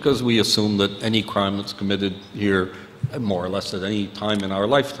system because we assume that any crime that's committed here, more or less at any time in our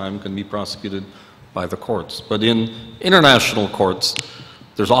lifetime, can be prosecuted by the courts. But in international courts,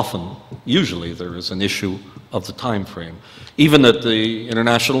 usually there is an issue of the time frame. Even at the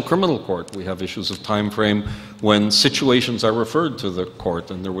International Criminal Court, we have issues of time frame when situations are referred to the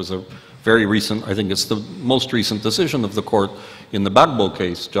court. And there was a very recent, I think it's the most recent decision of the court in the Bagbo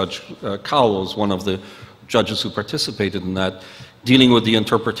case. Judge Cowell was one of the judges who participated in that, dealing with the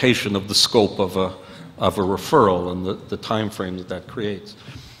interpretation of the scope of a referral and the time frame that creates.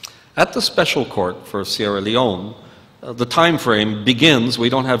 At the special court for Sierra Leone, the time frame begins, we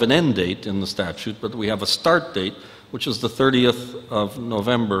don't have an end date in the statute, but we have a start date, which is the 30th of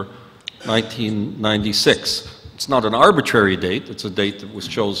November, 1996. It's not an arbitrary date, it's a date that was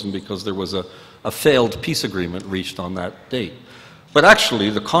chosen because there was a failed peace agreement reached on that date. But actually,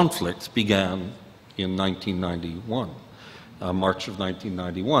 the conflict began in 1991, March of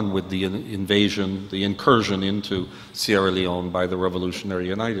 1991, with the invasion, the incursion into Sierra Leone by the Revolutionary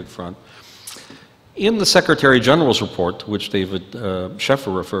United Front. In the Secretary General's report, to which David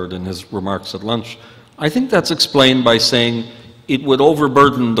Sheffer referred in his remarks at lunch, I think that's explained by saying it would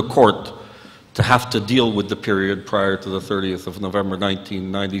overburden the court to have to deal with the period prior to the 30th of November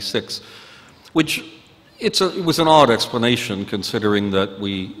 1996, which it was an odd explanation considering that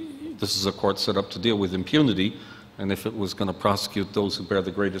this is a court set up to deal with impunity, and if it was going to prosecute those who bear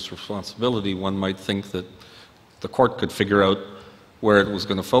the greatest responsibility, one might think that the court could figure out where it was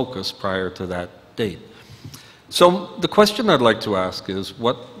going to focus prior to that date. So the question I'd like to ask is,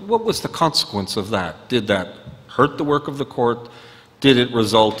 what was the consequence of that? Did that hurt the work of the court? Did it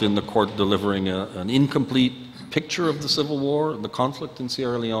result in the court delivering an incomplete picture of the Civil War, the conflict in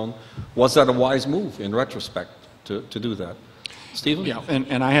Sierra Leone? Was that a wise move in retrospect to do that? Stephen? Yeah,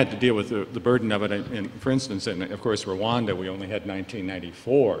 and I had to deal with the burden of it. For instance, of course, Rwanda, we only had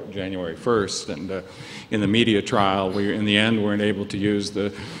 1994, January 1st, and in the media trial, we, in the end, weren't able to use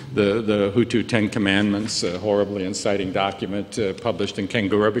the Hutu Ten Commandments, horribly inciting document published in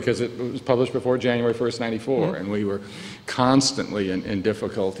Kengura, because it was published before January 1st, 94, and we were constantly in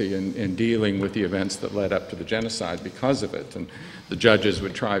difficulty in dealing with the events that led up to the genocide because of it. And the judges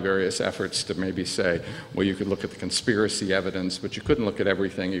would try various efforts to maybe say, well, you could look at the conspiracy evidence, but you couldn't look at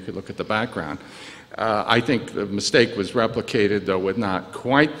everything, you could look at the background. I think the mistake was replicated, though with not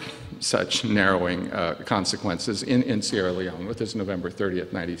quite such narrowing consequences in Sierra Leone with this November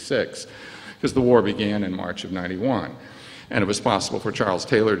 30th, 96, because the war began in March of 91. And it was possible for Charles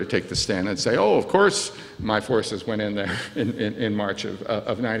Taylor to take the stand and say, oh, of course, my forces went in there in March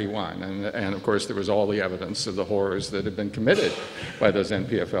of 91. And of course, there was all the evidence of the horrors that had been committed by those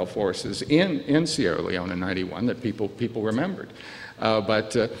NPFL forces in Sierra Leone in 91 that people remembered.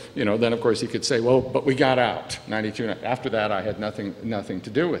 You know, then of course he could say, well, but we got out, 92. After that, I had nothing to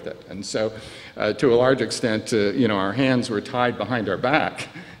do with it. And so, to a large extent, you know, our hands were tied behind our back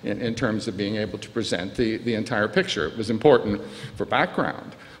in terms of being able to present the entire picture. It was important for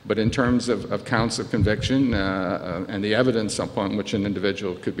background, but in terms of counts of conviction and the evidence upon which an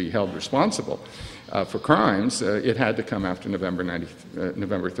individual could be held responsible for crimes, it had to come after November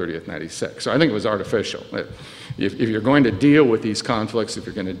 30th, 96. So I think it was artificial. If you're going to deal with these conflicts, if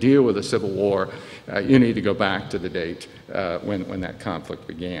you're going to deal with a civil war, you need to go back to the date when that conflict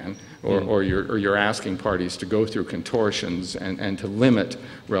began, or you're asking parties to go through contortions and to limit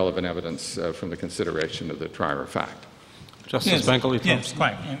relevant evidence from the consideration of the trier of fact. Justice Bankley? Yes,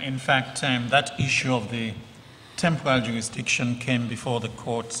 quite. In fact, that issue of the temporal jurisdiction came before the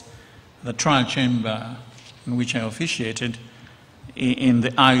courts, the trial chamber in which I officiated, in the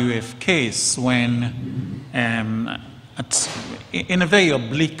IUF case, when, in a very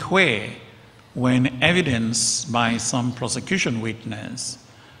oblique way, when evidence by some prosecution witness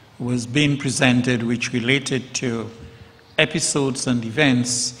was being presented which related to episodes and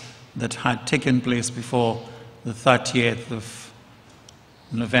events that had taken place before the 30th of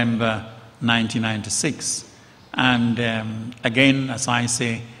November 1996. And again, as I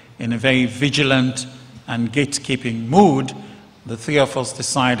say, in a very vigilant and gatekeeping mood, the three of us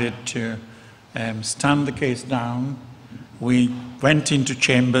decided to stand the case down. We went into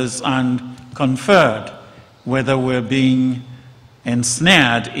chambers and conferred whether we're being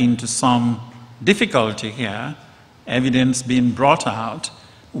ensnared into some difficulty here, evidence being brought out,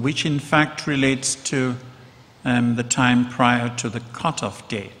 which in fact relates to the time prior to the cutoff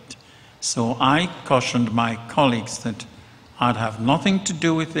date. So I cautioned my colleagues that I'd have nothing to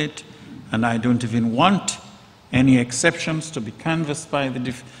do with it, and I don't even want any exceptions to be canvassed by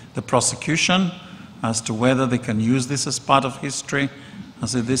the prosecution as to whether they can use this as part of history. I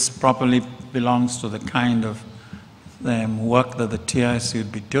said this properly belongs to the kind of work that the TIC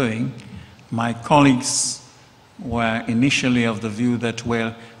would be doing. My colleagues were initially of the view that,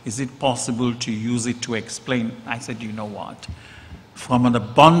 well, is it possible to use it to explain? I said, you know what? From an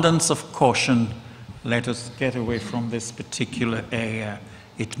abundance of caution, let us get away from this particular area.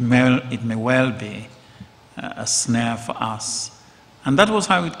 It may well be a snare for us. And that was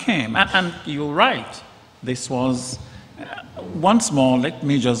how it came. And you're right. This was, once more, let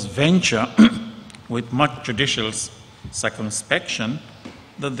me just venture with much judicial circumspection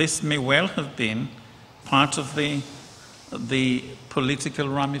that this may well have been part of the the political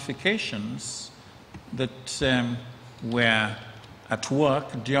ramifications that were at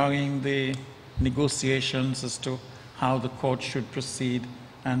work during the negotiations as to how the court should proceed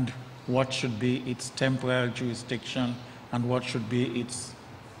and what should be its temporal jurisdiction and what should be its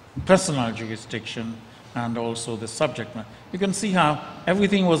personal jurisdiction and also the subject matter. You can see how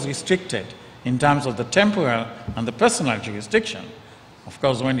everything was restricted in terms of the temporal and the personal jurisdiction. Of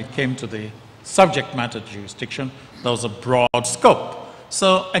course, when it came to the subject matter jurisdiction, there was a broad scope.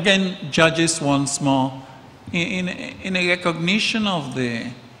 So again, judges once more, in a recognition of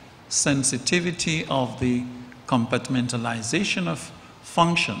the sensitivity of the compartmentalization of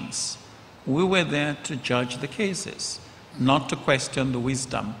functions, we were there to judge the cases, not to question the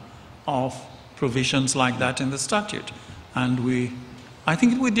wisdom of provisions like that in the statute. And I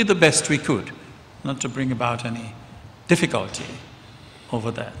think we did the best we could, not to bring about any difficulty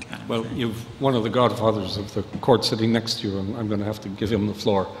over that. Well, you've one of the godfathers of the court sitting next to you, and I'm going to have to give him the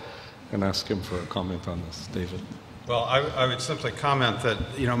floor and ask him for a comment on this. David. Well, I would simply comment that,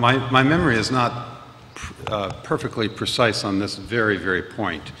 you know, my memory is not perfectly precise on this very, very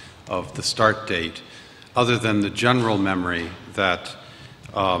point of the start date, other than the general memory that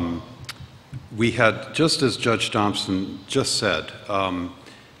we had, just as Judge Thompson just said,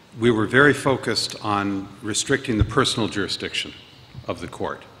 we were very focused on restricting the personal jurisdiction of the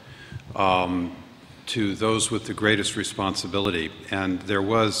court to those with the greatest responsibility. And there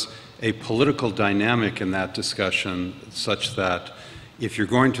was a political dynamic in that discussion such that if you're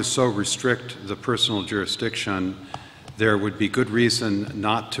going to so restrict the personal jurisdiction, there would be good reason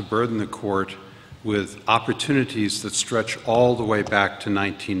not to burden the court with opportunities that stretch all the way back to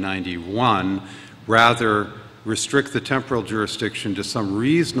 1991, rather restrict the temporal jurisdiction to some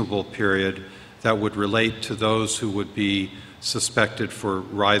reasonable period that would relate to those who would be suspected for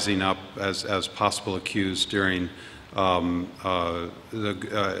rising up as possible accused during with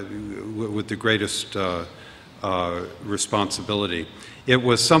the greatest responsibility. It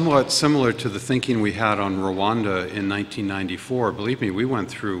was somewhat similar to the thinking we had on Rwanda in 1994. Believe me, we went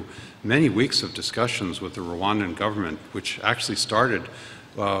through many weeks of discussions with the Rwandan government, which actually started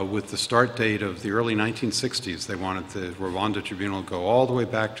with the start date of the early 1960s. They wanted the Rwanda Tribunal to go all the way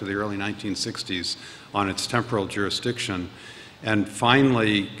back to the early 1960s on its temporal jurisdiction. And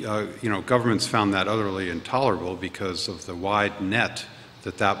finally, you know, governments found that utterly intolerable because of the wide net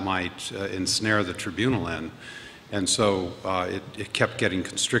that might ensnare the tribunal in. And so it kept getting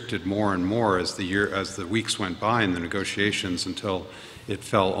constricted more and more as the weeks went by in the negotiations until it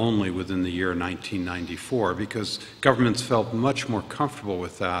fell only within the year 1994, because governments felt much more comfortable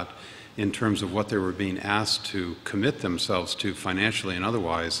with that in terms of what they were being asked to commit themselves to financially and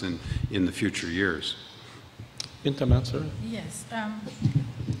otherwise in the future years. Yes.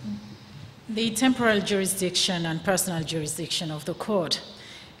 The temporal jurisdiction and personal jurisdiction of the court,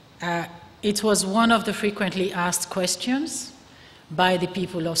 it was one of the frequently asked questions by the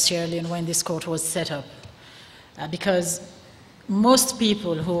people of Sierra Leone when this court was set up, because most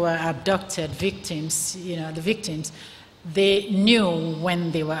people who were abducted, victims, you know, the victims, they knew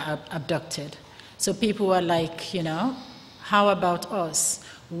when they were abducted. So people were like, you know, how about us?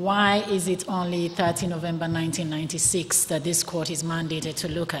 Why is it only 30 November 1996 that this court is mandated to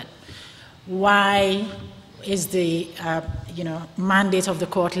look at? Why is the you know, mandate of the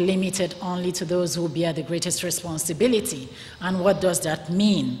court limited only to those who bear the greatest responsibility? And what does that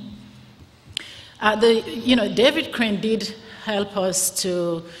mean? You know, David Crane did help us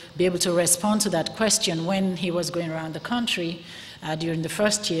to be able to respond to that question when he was going around the country during the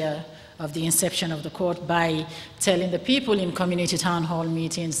first year of the inception of the court by telling the people in community town hall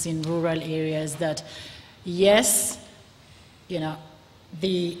meetings in rural areas that, yes, you know,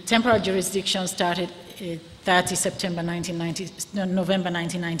 the temporal jurisdiction started 30 September 1990, November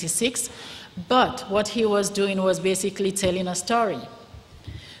 1996, but what he was doing was basically telling a story.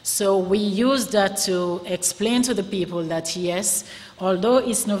 So we used that to explain to the people that, yes, although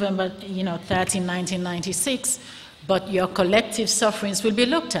it's November 30, 1996, but your collective sufferings will be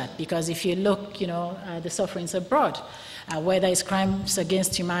looked at, because if you look, the sufferings abroad, whether it's crimes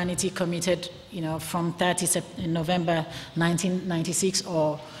against humanity committed, from 30 November 1996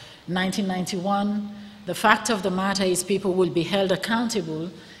 or 1991, the fact of the matter is people will be held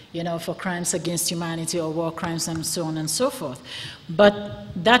accountable, for crimes against humanity or war crimes and so on and so forth. But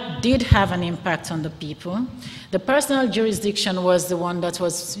that did have an impact on the people. The personal jurisdiction was the one that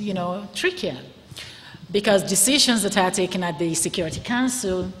was, trickier, because decisions that are taken at the Security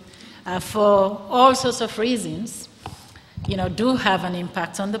Council for all sorts of reasons, do have an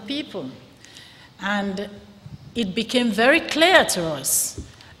impact on the people. And it became very clear to us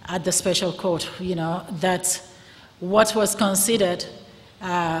at the special court, that what was considered,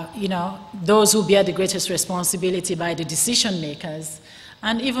 those who bear the greatest responsibility by the decision makers,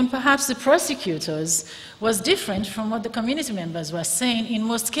 and even perhaps the prosecutors, was different from what the community members were saying in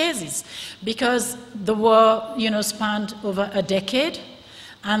most cases, because the war, spanned over a decade,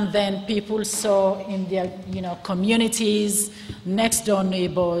 and then people saw in their, communities, next-door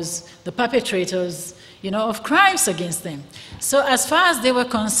neighbors, the perpetrators, of crimes against them. So as far as they were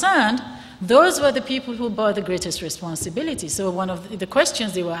concerned, those were the people who bore the greatest responsibility. So one of the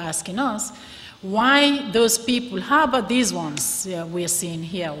questions they were asking us, why those people, how about these ones we're seeing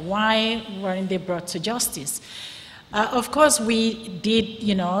here? Why weren't they brought to justice? Of course, we did,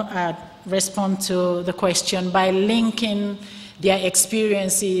 respond to the question by linking their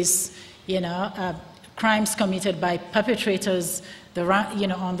experiences, crimes committed by perpetrators,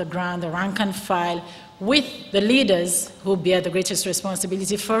 on the ground, the rank and file, with the leaders who bear the greatest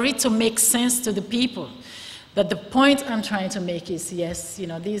responsibility, for it to make sense to the people. But the point I'm trying to make is, yes,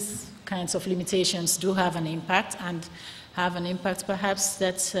 these kinds of limitations do have an impact, and have an impact perhaps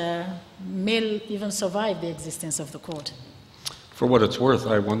that may even survive the existence of the court. For what it's worth,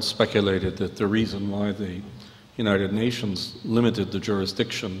 I once speculated that the reason why the United Nations limited the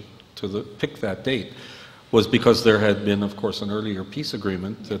jurisdiction to pick that date was because there had been, of course, an earlier peace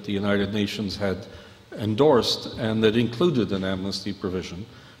agreement that the United Nations had endorsed and that included an amnesty provision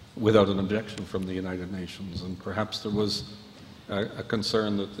without an objection from the United Nations. And perhaps there was a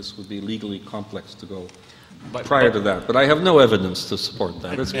concern that this would be legally complex to go prior to that. But I have no evidence to support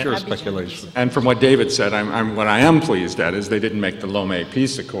that. It's pure speculation. And from what David said, what I am pleased at is they didn't make the Lome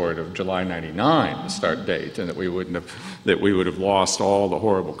Peace Accord of July '99 the start date, and that we would have lost all the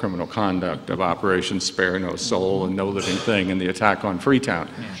horrible criminal conduct of Operation Spare No Soul and No Living Thing and the attack on Freetown.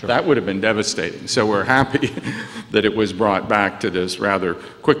 Yeah, sure. That would have been devastating. So we're happy that it was brought back to this rather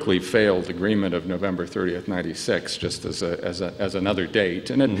quickly failed agreement of November 30th, '96, just as another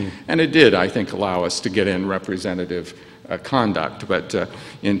date. And it did, I think, allow us to get in representative conduct, but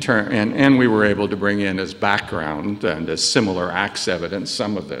and we were able to bring in as background and as similar acts evidence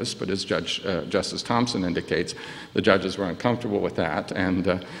some of this, but as Justice Thompson indicates, the judges were uncomfortable with that, and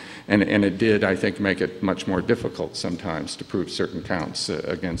it did, I think, make it much more difficult sometimes to prove certain counts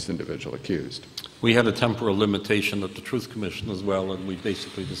against individual accused. We had a temporal limitation at the Truth Commission as well, and we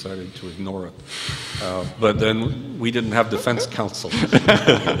basically decided to ignore it. But then we didn't have defense counsel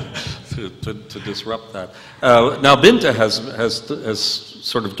to disrupt that. Now, Binta has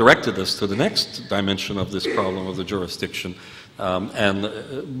sort of directed us to the next dimension of this problem of the jurisdiction,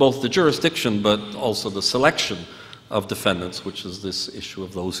 and both the jurisdiction but also the selection of defendants, which is this issue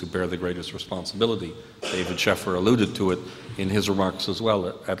of those who bear the greatest responsibility. David Sheffer alluded to it in his remarks as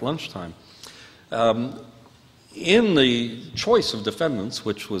well at lunchtime. In the choice of defendants,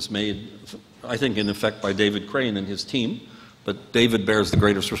 which was made, I think, in effect by David Crane and his team, but David bears the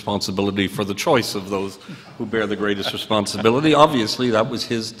greatest responsibility for the choice of those who bear the greatest responsibility. Obviously, that was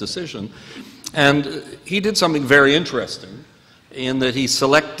his decision. And he did something very interesting in that he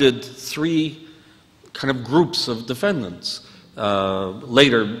selected three kind of groups of defendants.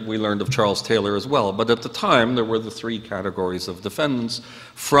 Later, we learned of Charles Taylor as well, but at the time, there were the three categories of defendants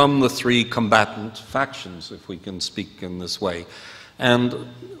from the three combatant factions, if we can speak in this way. And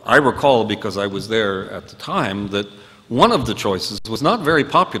I recall, because I was there at the time, that one of the choices was not very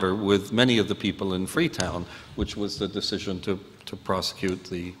popular with many of the people in Freetown, which was the decision to prosecute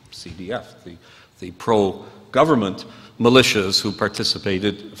the CDF, the pro-government militias who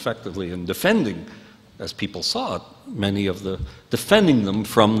participated effectively in defending, as people saw it, many of the defending them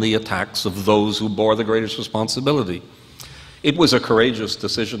from the attacks of those who bore the greatest responsibility. It was a courageous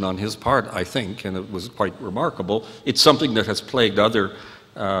decision on his part, I think, and it was quite remarkable. It's something that has plagued other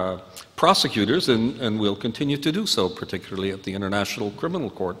prosecutors and will continue to do so, particularly at the International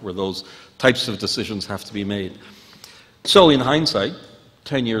Criminal Court, where those types of decisions have to be made. So in hindsight,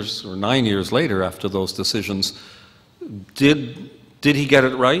 10 years or 9 years later after those decisions, did he get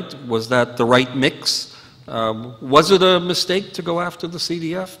it right? Was that the right mix? Was it a mistake to go after the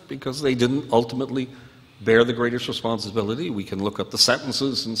CDF because they didn't ultimately bear the greatest responsibility? We can look at the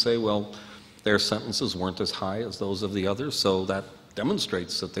sentences and say, well, their sentences weren't as high as those of the others, so that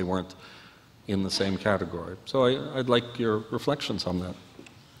demonstrates that they weren't in the same category. So I'd like your reflections on that.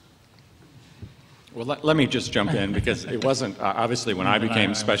 Well, let me just jump in, because it wasn't, obviously when I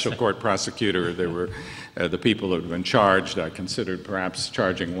became special court prosecutor, there were the people who had been charged. I considered perhaps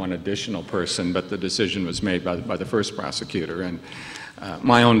charging one additional person, but the decision was made by the first prosecutor. And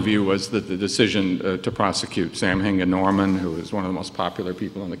my own view was that the decision to prosecute Sam Hinga Norman, who is one of the most popular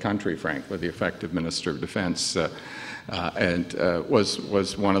people in the country, frankly, the effective Minister of Defense, and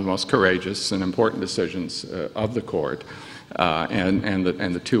was one of the most courageous and important decisions of the court, and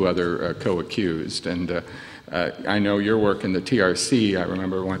the two other co-accused. And I know your work in the TRC. I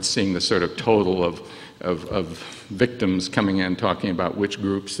remember once seeing the sort of total of victims coming in talking about which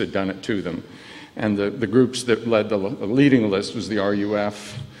groups had done it to them. And the groups that leading the list was the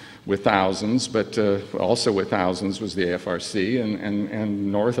RUF with thousands, but also with thousands was the AFRC,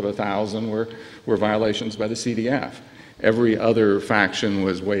 and north of 1,000 were violations by the CDF. Every other faction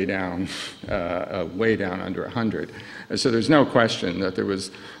was way down under 100. And so there's no question that there was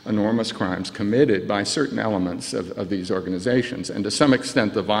enormous crimes committed by certain elements of these organizations. And to some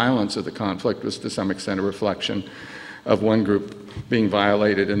extent, the violence of the conflict was to some extent a reflection of one group being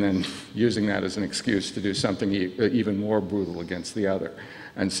violated and then using that as an excuse to do something even more brutal against the other.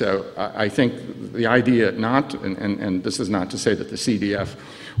 And so I think the idea and this is not to say that the CDF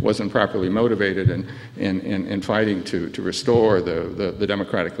wasn't properly motivated in fighting to restore the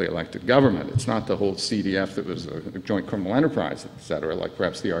democratically elected government. It's not the whole CDF that was a joint criminal enterprise, et cetera, like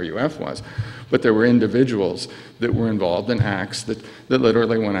perhaps the RUF was. But there were individuals that were involved in acts that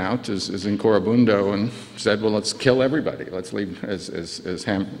literally went out, as in Corobundo, and said, well, let's kill everybody. Let's leave, as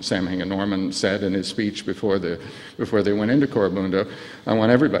Sam Hanger-Norman said in his speech before they went into Corobundo, I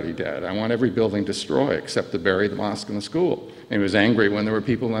want everybody dead. I want every building destroyed except to bury the mosque and the school. And he was angry when there were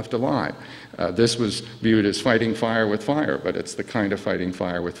people left alive. This was viewed as fighting fire with fire, but it's the kind of fighting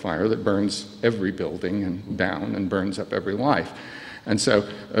fire with fire that burns every building and down and burns up every life. And so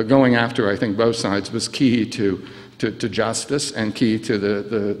going after, I think, both sides was key to justice and key to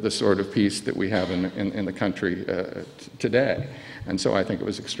the sort of peace that we have in the country today. And so I think it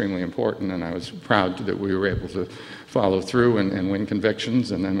was extremely important, and I was proud that we were able to follow through and win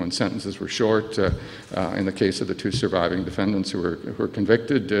convictions, and then when sentences were short, in the case of the two surviving defendants who were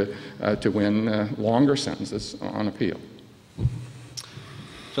convicted, to win longer sentences on appeal.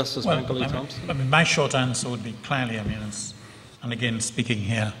 Justice Bankley Thompson? I mean, my short answer would be clearly, and again speaking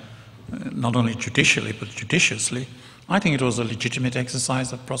here, not only judicially but judiciously, I think it was a legitimate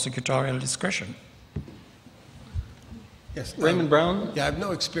exercise of prosecutorial discretion. Yes, Raymond Brown? Yeah, I have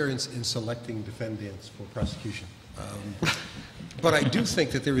no experience in selecting defendants for prosecution. But I do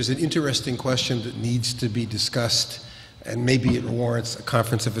think that there is an interesting question that needs to be discussed, and maybe it warrants a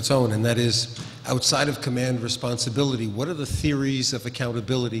conference of its own, and that is, outside of command responsibility, what are the theories of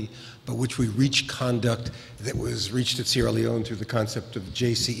accountability by which we reach conduct that was reached at Sierra Leone through the concept of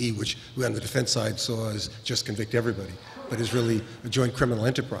JCE, which we on the defense side saw as just convict everybody, but is really a joint criminal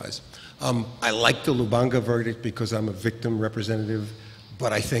enterprise. I like the Lubanga verdict because I'm a victim representative,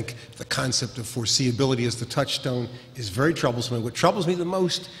 but I think the concept of foreseeability as the touchstone is very troublesome. And what troubles me the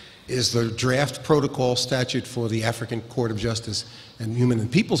most is the draft protocol statute for the African Court of Justice and Human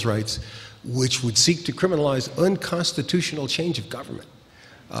and People's Rights, which would seek to criminalize unconstitutional change of government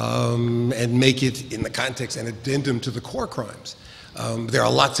and make it, in the context, an addendum to the core crimes. There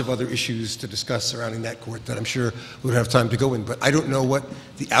are lots of other issues to discuss surrounding that court that I'm sure we don't have time to go in, but I don't know what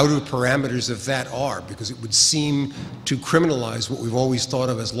the outer parameters of that are, because it would seem to criminalize what we've always thought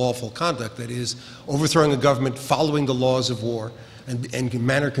of as lawful conduct, that is, overthrowing a government, following the laws of war, and in a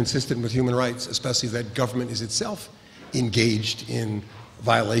manner consistent with human rights, especially that government is itself engaged in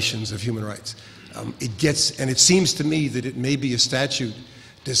violations of human rights. It seems to me that it may be a statute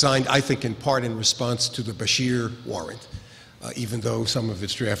designed, I think, in part in response to the Bashir warrant, even though some of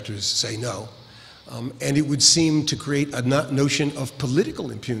its drafters say no. And it would seem to create a notion of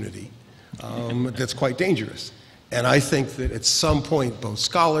political impunity that's quite dangerous. And I think that at some point, both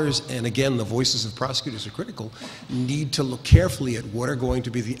scholars and, again, the voices of prosecutors are critical, need to look carefully at what are going to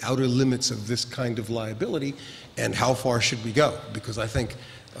be the outer limits of this kind of liability and how far should we go, because I think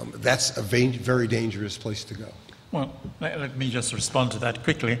that's a very dangerous place to go. Well, let me just respond to that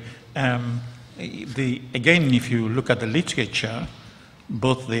quickly. Again, if you look at the literature,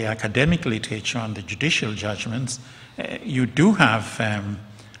 both the academic literature and the judicial judgments, you do have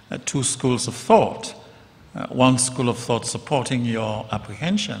two schools of thought. One school of thought supporting your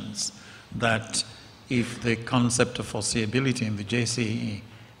apprehensions that if the concept of foreseeability in the JCE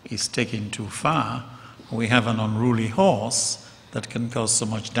is taken too far, we have an unruly horse that can cause so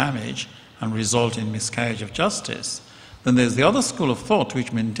much damage and result in miscarriage of justice. Then there's the other school of thought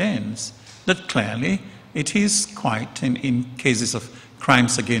which maintains that clearly it is quite, in cases of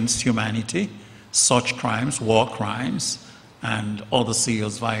crimes against humanity, such crimes, war crimes, and other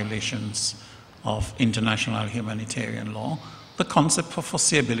serious violations of international humanitarian law, the concept of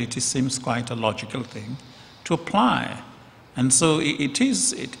foreseeability seems quite a logical thing to apply. And so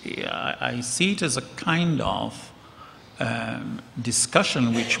I see it as a kind of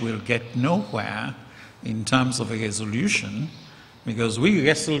discussion which will get nowhere in terms of a resolution, because we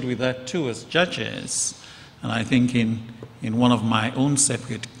wrestled with that too as judges. And I think in one of my own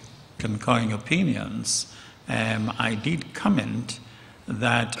separate concurring opinions, I did comment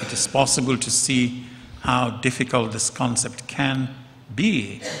that it is possible to see how difficult this concept can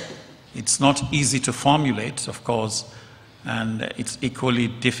be. It's not easy to formulate, of course, and it's equally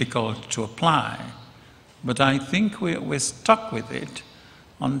difficult to apply. But I think we're stuck with it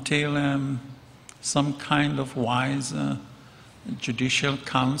until some kind of wise judicial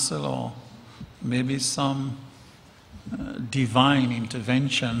council or maybe some divine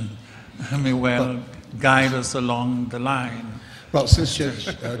intervention may well guide us along the line. Well, since Judge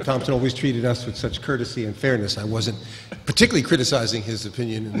Thompson always treated us with such courtesy and fairness, I wasn't particularly criticizing his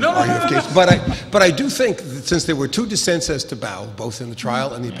opinion in the argument case. But I do think that since there were two dissents as to Bao, both in the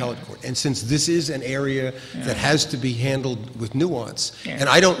trial and the appellate court, and since this is an area that has to be handled with nuance, and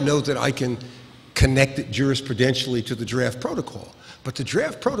I don't know that I can connect it jurisprudentially to the draft protocol, but the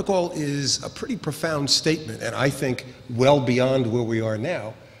draft protocol is a pretty profound statement, and I think well beyond where we are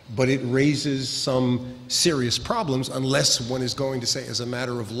now. But it raises some serious problems unless one is going to say, as a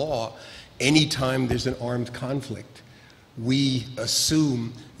matter of law, anytime there's an armed conflict, we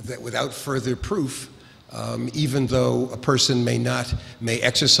assume that without further proof, even though a person may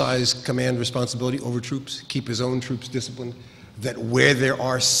exercise command responsibility over troops, keep his own troops disciplined, that where there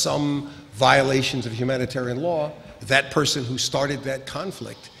are some violations of humanitarian law, that person who started that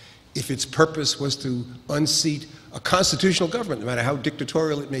conflict, if its purpose was to unseat a constitutional government, no matter how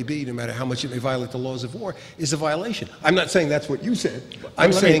dictatorial it may be, no matter how much it may violate the laws of war, is a violation. I'm not saying that's what you said.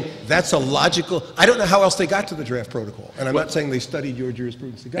 I'm saying that's a logical, I don't know how else they got to the draft protocol. And I'm not saying they studied your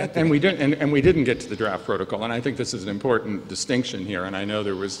jurisprudence to get there. And we didn't get to the draft protocol. And I think this is an important distinction here. And I know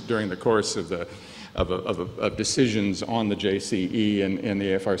there was, during the course of decisions on the JCE and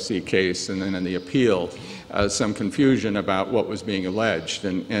the FRC case and then in the appeal, some confusion about what was being alleged,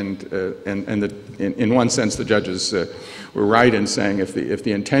 and in one sense the judges were right in saying if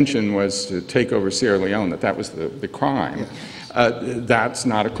the intention was to take over Sierra Leone, that was the crime. That's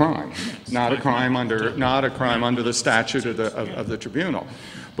not a crime, not a crime under the statute of the tribunal.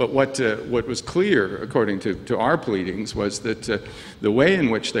 But what was clear, according to our pleadings, was that the way in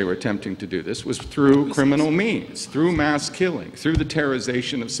which they were attempting to do this was through criminal means, through mass killing, through the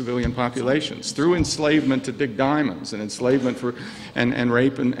terrorization of civilian populations, through enslavement to dig diamonds, and enslavement and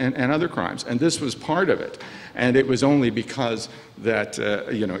rape and other crimes. And this was part of it. And it was only because that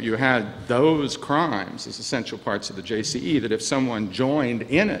you had those crimes as essential parts of the JCE that if someone joined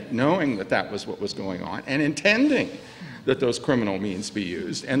in it, knowing that that was what was going on and intending that those criminal means be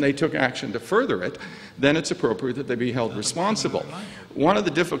used, and they took action to further it, then it's appropriate that they be held responsible. One of the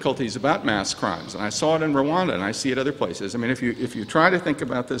difficulties about mass crimes, and I saw it in Rwanda and I see it other places, I mean, if you try to think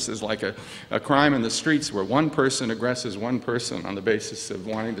about this as like a crime in the streets where one person aggresses one person on the basis of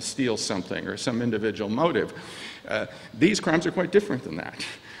wanting to steal something or some individual motive, these crimes are quite different than that.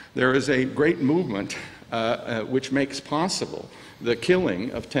 There is a great movement which makes possible the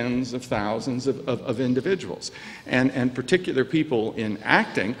killing of tens of thousands of individuals. And particular people in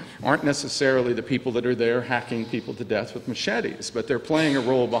acting aren't necessarily the people that are there hacking people to death with machetes, but they're playing a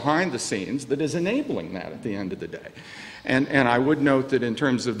role behind the scenes that is enabling that at the end of the day. And I would note that in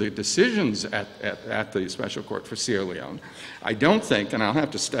terms of the decisions at the Special Court for Sierra Leone, I don't think, and I'll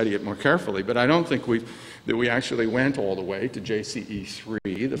have to study it more carefully, but I don't think that we actually went all the way to JCE 3,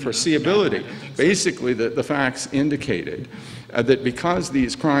 the foreseeability. Basically, the facts indicated that because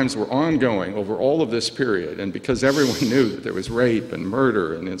these crimes were ongoing over all of this period, and because everyone knew that there was rape and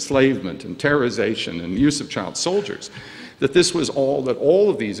murder and enslavement and terrorization and use of child soldiers, that this was all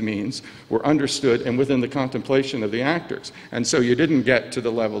of these means were understood and within the contemplation of the actors. And so you didn't get to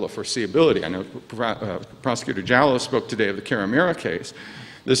the level of foreseeability. I know Prosecutor Jallo spoke today of the Karamira case.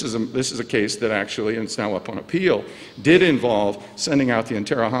 This is a case that actually, and it's now up on appeal, did involve sending out the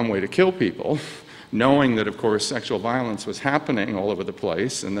Interahamwe to kill people, knowing that, of course, sexual violence was happening all over the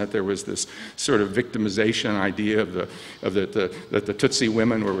place, and that there was this sort of victimization idea that the Tutsi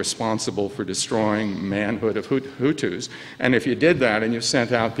women were responsible for destroying manhood of Hutus. And if you did that and you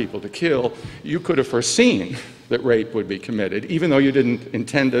sent out people to kill, you could have foreseen that rape would be committed, even though you didn't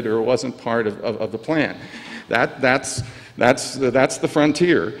intend it or it wasn't part of the plan. That's the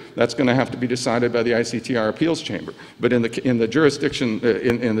frontier. That's going to have to be decided by the ICTR appeals chamber. But in the jurisdiction,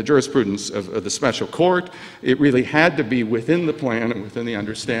 in the jurisprudence of the special court, it really had to be within the plan and within the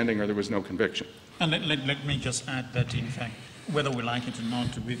understanding, or there was no conviction. And let me just add that, in fact, whether we like it or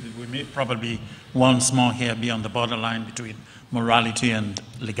not, we may probably once more here be on the borderline between morality and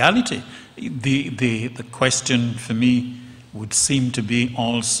legality. The question for me would seem to be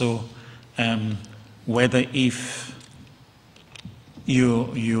also whether if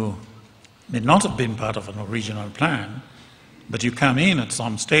you may not have been part of an original plan, but you come in at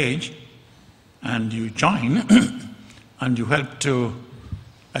some stage and you join and you help to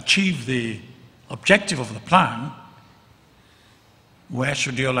achieve the objective of the plan, where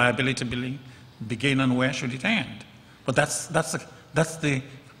should your liability begin and where should it end? But that's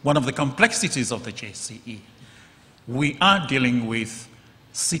one of the complexities of the JCE. We are dealing with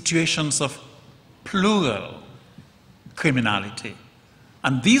situations of plural criminality.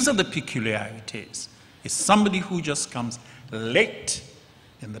 And these are the peculiarities. It's somebody who just comes late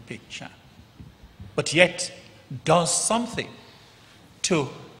in the picture, but yet does something to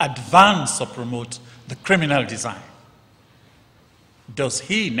advance or promote the criminal design. Does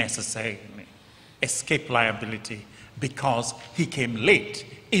he necessarily escape liability because he came late,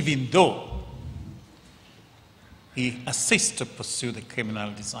 even though he assists to pursue the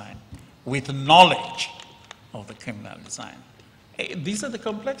criminal design with knowledge of the criminal design? These are the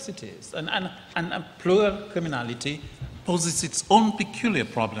complexities, and plural criminality poses its own peculiar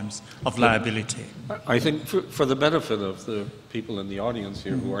problems of liability. I think for the benefit of the people in the audience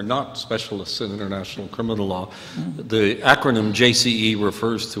here who are not specialists in international criminal law, the acronym JCE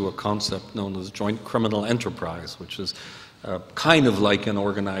refers to a concept known as joint criminal enterprise, which is kind of like an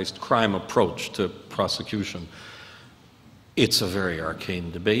organized crime approach to prosecution. It's a very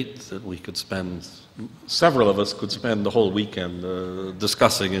arcane debate that we could spend, several of us could spend the whole weekend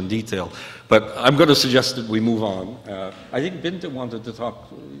discussing in detail. But I'm going to suggest that we move on. I think Binta wanted to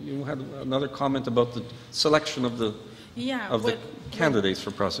talk, you had another comment about the selection of the, candidates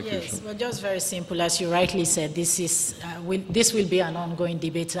for prosecution. Yes, well, just very simple. As you rightly said, this will be an ongoing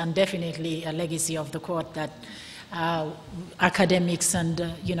debate and definitely a legacy of the court that academics and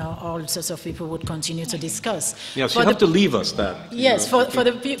all sorts of people would continue to discuss. Yes, you have to leave us that. Yes, for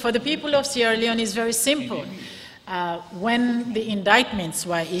the people of Sierra Leone, it's very simple. When the indictments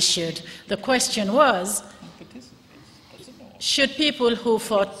were issued, the question was, should people who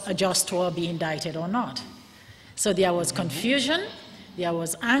fought a just war be indicted or not? So there was confusion, there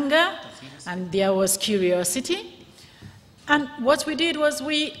was anger, and there was curiosity. And what we did was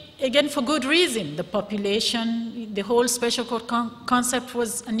again, for good reason, the population, the whole special court concept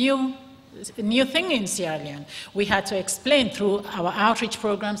was a new thing in Sierra Leone. We had to explain through our outreach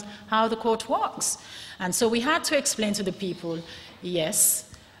programs how the court works. And so we had to explain to the people, yes,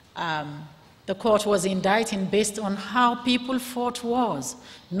 the court was indicting based on how people fought wars,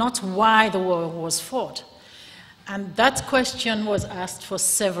 not why the war was fought. And that question was asked for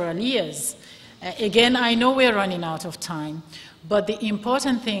several years. Again, I know we're running out of time, but the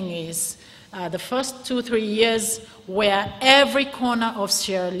important thing is the first 2-3 years where every corner of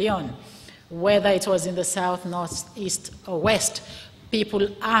Sierra Leone, whether it was in the south, north, east, or west, people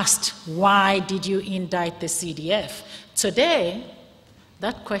asked, why did you indict the CDF? Today,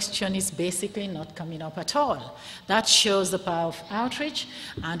 that question is basically not coming up at all. That shows the power of outreach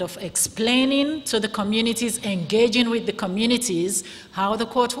and of explaining to the communities, engaging with the communities, how the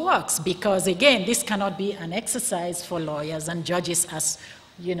court works. Because again, this cannot be an exercise for lawyers and judges as,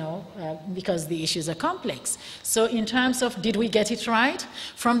 because the issues are complex. So in terms of, did we get it right?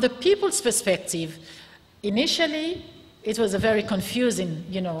 From the people's perspective, initially, it was a very confusing,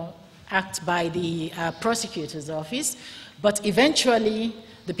 act by the prosecutor's office. But eventually,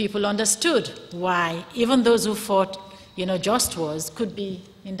 the people understood why even those who fought, just wars could be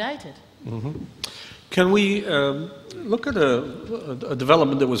indicted. Mm-hmm. Can we look at a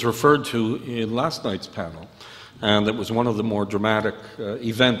development that was referred to in last night's panel, and that was one of the more dramatic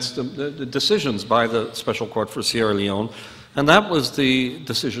events, the decisions by the Special Court for Sierra Leone, and that was the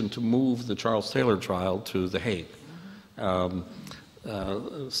decision to move the Charles Taylor trial to The Hague.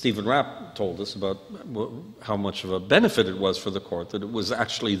 Stephen Rapp told us about how much of a benefit it was for the court that it was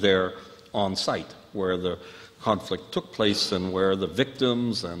actually there on site where the conflict took place and where the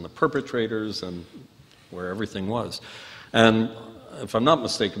victims and the perpetrators and where everything was. And if I'm not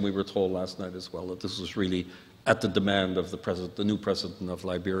mistaken, we were told last night as well that this was really at the demand of the new president of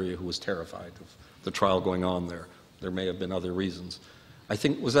Liberia, who was terrified of the trial going on there. There may have been other reasons. I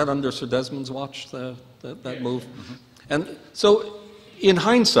think, was that under Sir Desmond's watch, that move? Mm-hmm. And so, in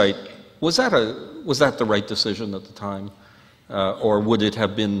hindsight, was that the right decision at the time, or would it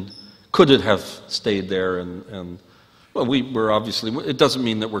have been? Could it have stayed there? And well, we were obviously. It doesn't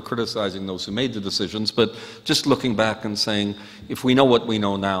mean that we're criticizing those who made the decisions, but just looking back and saying, if we know what we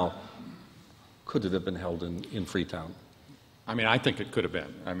know now, could it have been held in Freetown? I mean, I think it could have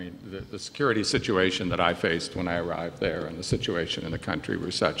been. I mean, the security situation that I faced when I arrived there and the situation in the country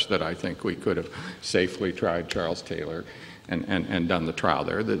were such that I think we could have safely tried Charles Taylor and done the trial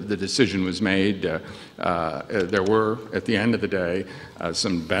there. The decision was made. There were, at the end of the day,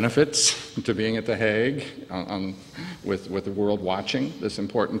 some benefits to being at The Hague with the world watching this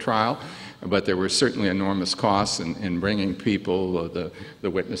important trial, but there were certainly enormous costs in bringing people, the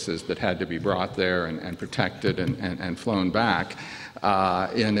witnesses that had to be brought there and protected and flown back.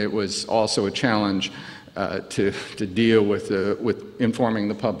 And it was also a challenge to deal with informing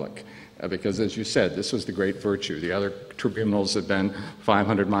the public. Because, as you said, this was the great virtue. The other tribunals had been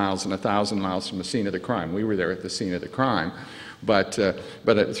 500 miles and 1,000 miles from the scene of the crime. We were there at the scene of the crime. But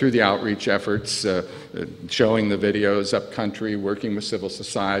through the outreach efforts, showing the videos up country, working with civil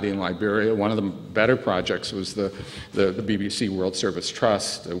society in Liberia, one of the better projects was the BBC World Service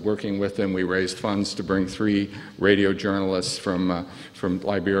Trust. Working with them, we raised funds to bring 3 radio journalists from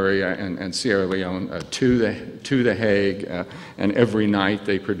Liberia and Sierra Leone to the Hague, and every night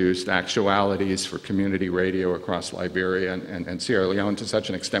they produced actualities for community radio across Liberia and Sierra Leone, to such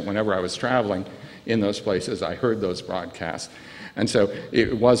an extent whenever I was traveling in those places, I heard those broadcasts. And so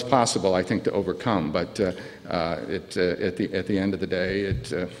it was possible, I think, to overcome, but at the end of the day,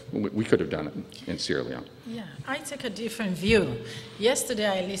 we could have done it in Sierra Leone. Yeah, I take a different view. Yesterday,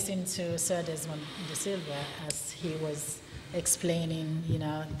 I listened to Sir Desmond de Silva as he was explaining,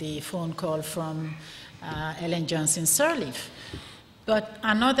 the phone call from Ellen Johnson Sirleaf. But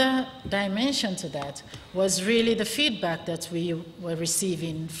another dimension to that was really the feedback that we were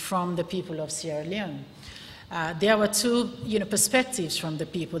receiving from the people of Sierra Leone. There were 2 perspectives from the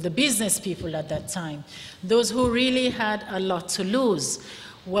people, the business people at that time. Those who really had a lot to lose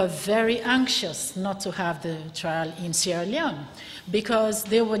were very anxious not to have the trial in Sierra Leone because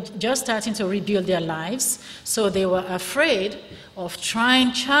they were just starting to rebuild their lives, so they were afraid of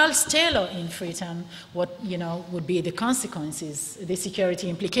trying Charles Taylor in Freetown, what would be the consequences, the security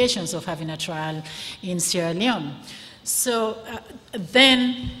implications of having a trial in Sierra Leone. So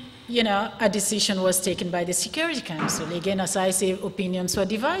then, a decision was taken by the Security Council. Again, as I say, opinions were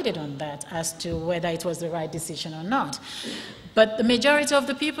divided on that as to whether it was the right decision or not. But the majority of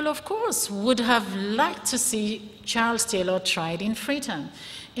the people, of course, would have liked to see Charles Taylor tried in Freetown.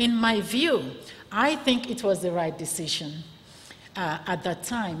 In my view, I think it was the right decision at that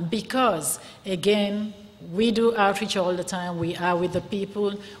time because, again, we do outreach all the time. We are with the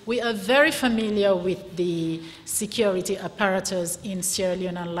people. We are very familiar with the security apparatus in Sierra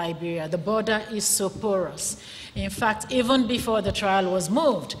Leone and Liberia. The border is so porous. In fact, even before the trial was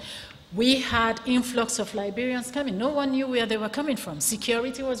moved, we had influx of Liberians coming. No one knew where they were coming from.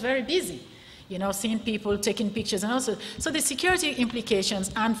 Security was very busy, seeing people taking pictures and also. So the security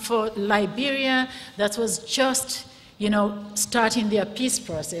implications, and for Liberia, that was just starting their peace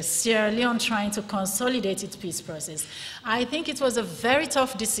process, Sierra Leone trying to consolidate its peace process. I think it was a very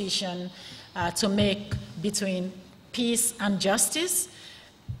tough decision to make between peace and justice.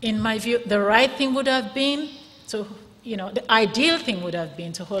 In my view, the right thing would have been to, the ideal thing would have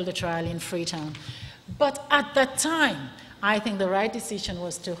been to hold the trial in Freetown. But at that time, I think the right decision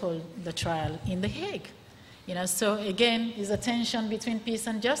was to hold the trial in The Hague. So again, there's a tension between peace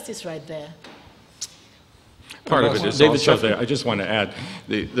and justice right there. Part of it is also, I just want to add,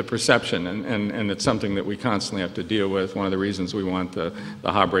 the perception, and it's something that we constantly have to deal with. One of the reasons we want the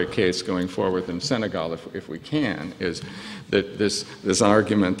Habre case going forward in Senegal, if we can, is that this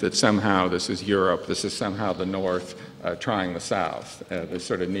argument that somehow this is Europe, this is somehow the North trying the South, this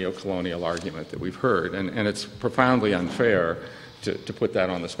sort of neo-colonial argument that we've heard. And it's profoundly unfair to put that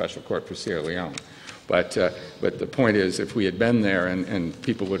on the Special Court for Sierra Leone. But the point is, if we had been there and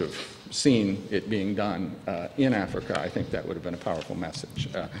people would have seen it being done in Africa, I think that would have been a powerful message.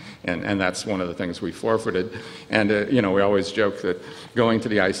 And that's one of the things we forfeited. And, we always joke that going to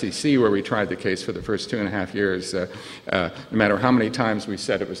the ICC, where we tried the case for the first 2.5 years, no matter how many times we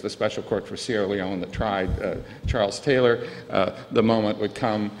said it was the Special Court for Sierra Leone that tried Charles Taylor, the moment would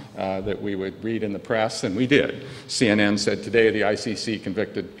come that we would read in the press, and we did. CNN said, today the ICC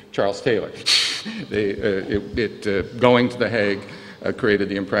convicted Charles Taylor. Going to The Hague created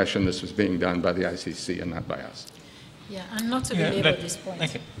the impression this was being done by the ICC and not by us. Yeah, and not to belabor this point.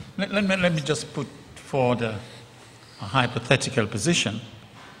 Okay. Let me just put forward a hypothetical position.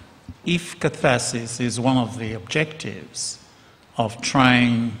 If catharsis is one of the objectives of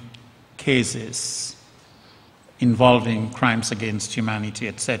trying cases involving crimes against humanity,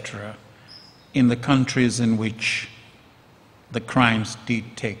 etc., in the countries in which the crimes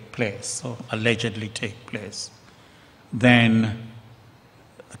did take place, or allegedly take place, then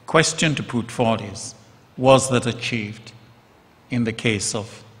the question to put forward is, was that achieved in the case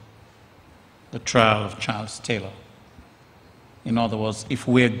of the trial of Charles Taylor? In other words, if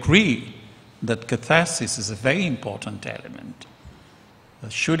we agree that catharsis is a very important element.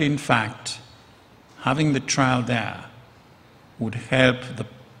 Should, in fact, having the trial there would help the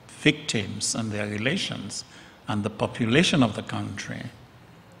victims and their relations and the population of the country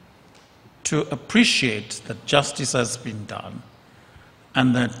to appreciate that justice has been done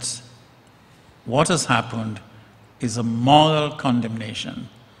and that what has happened is a moral condemnation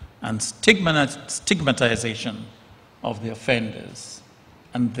and stigmatization of the offenders,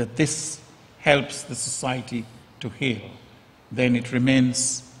 and that this helps the society to heal, then it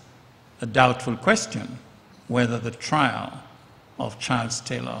remains a doubtful question whether the trial of Charles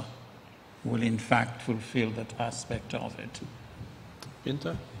Taylor will in fact fulfill that aspect of it.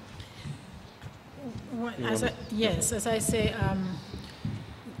 Binta? Well, yes, as I say,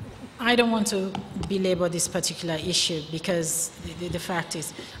 I don't want to belabor this particular issue because the fact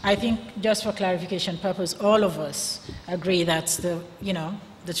is, I think just for clarification purpose, all of us agree that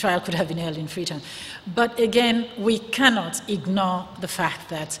the trial could have been held in Freetown. But again, we cannot ignore the fact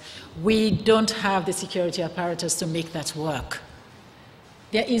that we don't have the security apparatus to make that work.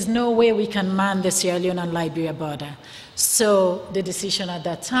 There is no way we can man the Sierra Leone and Liberia border. So the decision at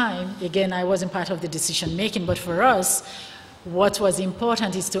that time, again, I wasn't part of the decision making, but for us, what was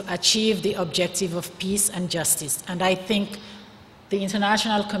important is to achieve the objective of peace and justice. And I think the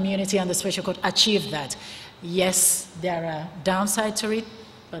international community and the Special Court achieved that. Yes, there are downsides to it,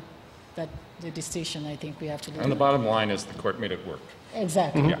 but that the decision, I think we have to do. And the bottom line is the court made it work.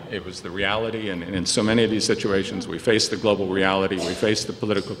 Exactly. Yeah, it was the reality, and in so many of these situations, we face the global reality, we face the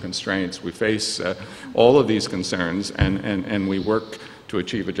political constraints, we face all of these concerns, and we work to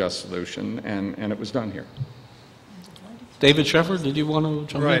achieve a just solution, and it was done here. David Sheffer, did you want to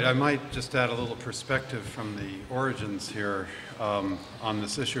jump in? Right, I might just add a little perspective from the origins here on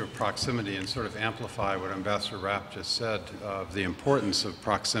this issue of proximity and sort of amplify what Ambassador Rapp just said of the importance of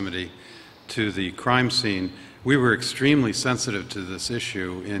proximity to the crime scene. We were extremely sensitive to this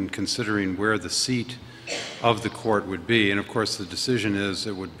issue in considering where the seat of the court would be. And of course, the decision is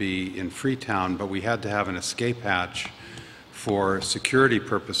it would be in Freetown, but we had to have an escape hatch for security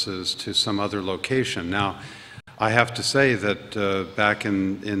purposes to some other location. Now, I have to say that back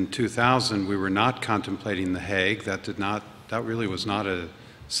in 2000, we were not contemplating The Hague. That really was not a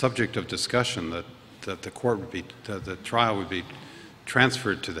subject of discussion, that the trial would be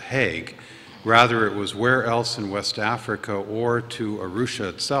transferred to The Hague. Rather, it was where else in West Africa or to Arusha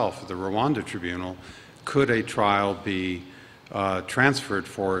itself, the Rwanda Tribunal, could a trial be transferred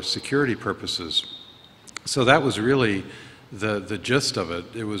for security purposes. So that was really the gist of it.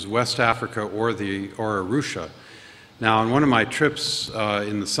 It was West Africa or Arusha. Now, on one of my trips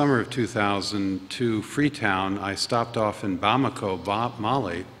in the summer of 2000 to Freetown, I stopped off in Bamako,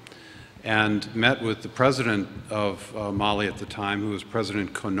 Mali, and met with the president of Mali at the time, who was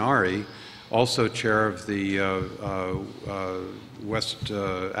President Konaré, also chair of the West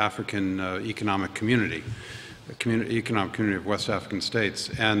African Economic Community, Economic Community of West African States.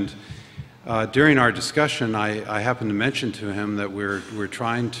 And during our discussion, I happened to mention to him that we're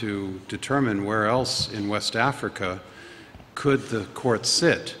trying to determine where else in West Africa could the court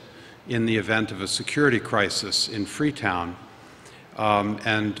sit in the event of a security crisis in Freetown,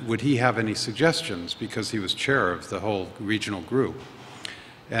 and would he have any suggestions, because he was chair of the whole regional group.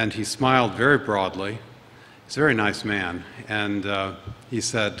 And he smiled very broadly. He's a very nice man. And he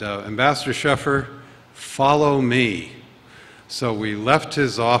said, Ambassador Sheffer, follow me. So we left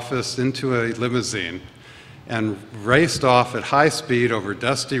his office into a limousine and raced off at high speed over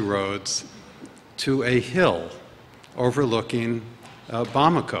dusty roads to a hill overlooking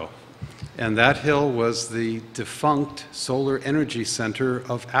Bamako. And that hill was the defunct Solar Energy Center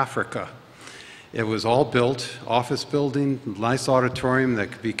of Africa. It was all built, office building, nice auditorium that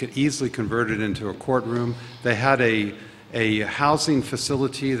could be easily converted into a courtroom. They had a housing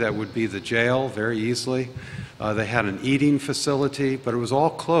facility that would be the jail very easily. They had an eating facility, but it was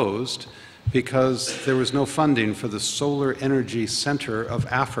all closed because there was no funding for the Solar Energy Center of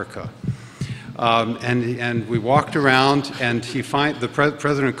Africa. And we walked around, and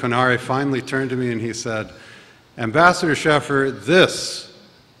President Konaré finally turned to me and he said, Ambassador Sheffer, this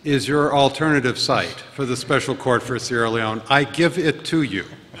is your alternative site for the Special Court for Sierra Leone. I give it to you.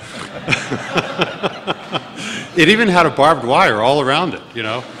 It even had a barbed wire all around it, you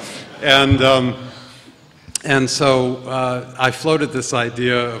know. And so I floated this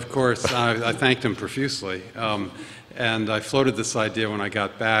idea, of course. I thanked him profusely. And I floated this idea when I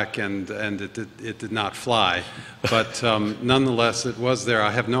got back, and it did not fly. But nonetheless, it was there.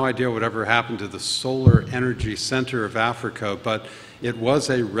 I have no idea whatever happened to the Solar Energy Center of Africa, but it was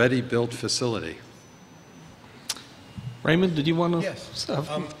a ready-built facility. Raymond, did you want to? Yes.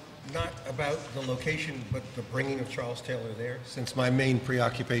 not about the location, but the bringing of Charles Taylor there, since my main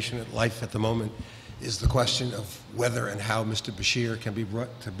preoccupation in life at the moment is the question of whether and how Mr. Bashir can be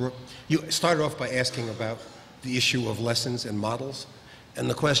brought to Brook. You started off by asking about the issue of lessons and models, and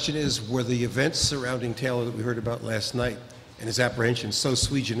the question is, were the events surrounding Taylor that we heard about last night and his apprehension so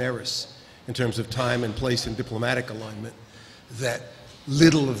sui generis in terms of time and place and diplomatic alignment that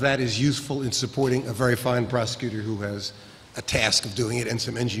little of that is useful in supporting a very fine prosecutor who has a task of doing it and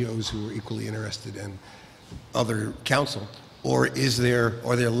some NGOs who are equally interested and other counsel? Or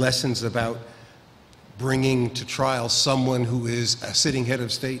are there lessons about bringing to trial someone who is a sitting head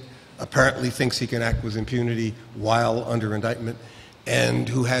of state, apparently thinks he can act with impunity while under indictment, and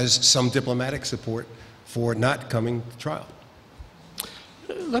who has some diplomatic support for not coming to trial?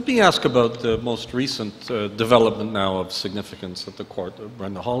 Let me ask about the most recent development now of significance at the court.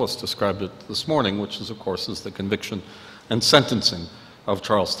 Brenda Hollis described it this morning, which is, of course, is the conviction and sentencing of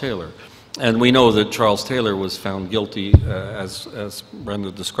Charles Taylor. And we know that Charles Taylor was found guilty, as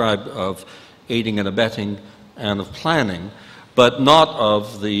Brenda described, of aiding and abetting and of planning, but not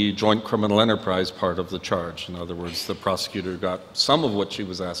of the joint criminal enterprise part of the charge. In other words, the prosecutor got some of what she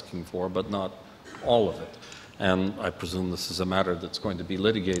was asking for, but not all of it. And I presume this is a matter that's going to be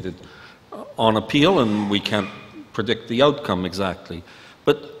litigated on appeal, and we can't predict the outcome exactly.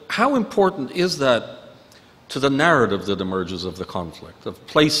 But how important is that to the narrative that emerges of the conflict, of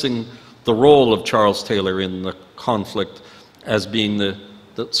placing the role of Charles Taylor in the conflict as being the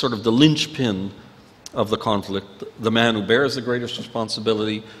sort of the linchpin of the conflict, the man who bears the greatest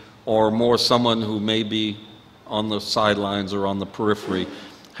responsibility, or more someone who may be on the sidelines or on the periphery?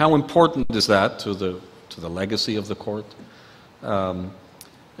 How important is that to the legacy of the court? And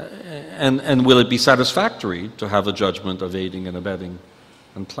will it be satisfactory to have a judgment of aiding and abetting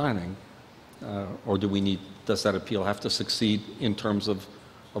and planning? Or does that appeal have to succeed in terms of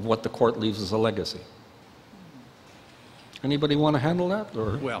what the court leaves as a legacy? Anybody want to handle that?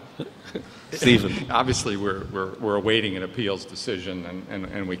 Or? Well, Stephen. Obviously, we're awaiting an appeals decision,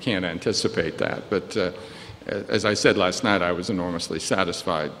 and we can't anticipate that. But as I said last night, I was enormously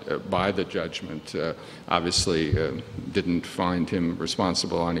satisfied by the judgment. Obviously, didn't find him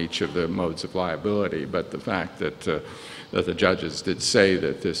responsible on each of the modes of liability, but the fact that the judges did say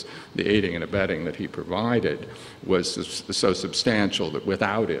that the aiding and abetting that he provided was so substantial that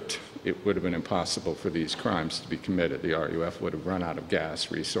without it, it would have been impossible for these crimes to be committed. The RUF would have run out of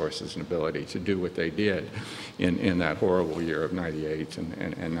gas, resources, and ability to do what they did in that horrible year of 98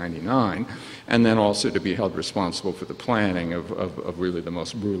 and 99, and then also to be held responsible for the planning of really the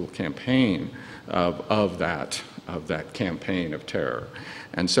most brutal campaign of that campaign of terror.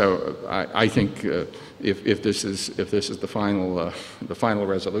 And so I think if this is the final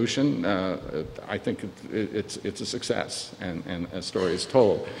resolution, I think it's a success, and a story is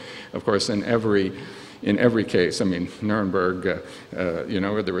told. Of course, in every case, I mean, Nuremberg,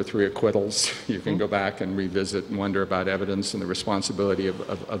 there were 3 acquittals. You can go back and revisit and wonder about evidence and the responsibility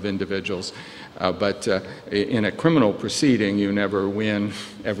of individuals. But in a criminal proceeding, you never win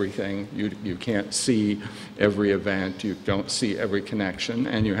everything. You can't see every event. You don't see every connection.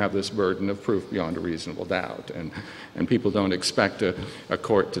 And you have this burden of proof beyond a reasonable doubt. And people don't expect a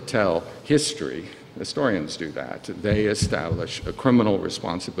court to tell history. Historians do that. They establish a criminal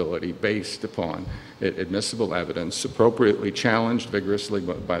responsibility based upon admissible evidence, appropriately challenged vigorously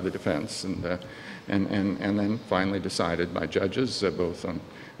by the defense, and then finally decided by judges, both on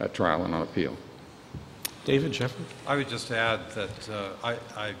trial and on appeal. David, Jeffrey? I would just add that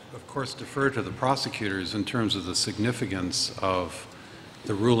I, of course, defer to the prosecutors in terms of the significance of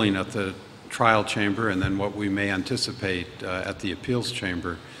the ruling at the trial chamber and then what we may anticipate at the appeals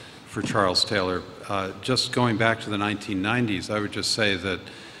chamber for Charles Taylor. Just going back to the 1990s, I would just say that,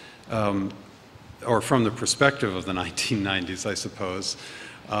 or from the perspective of the 1990s, I suppose,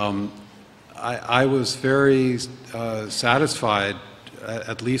 I was very satisfied,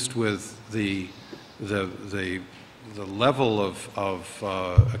 at least with the level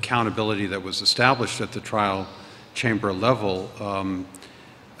of accountability that was established at the trial chamber level.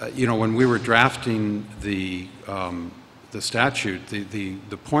 When we were drafting the statute,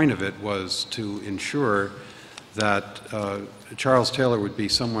 the point of it was to ensure that Charles Taylor would be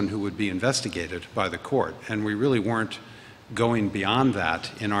someone who would be investigated by the court, and we really weren't going beyond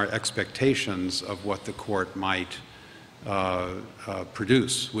that in our expectations of what the court might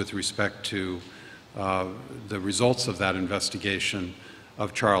produce with respect to the results of that investigation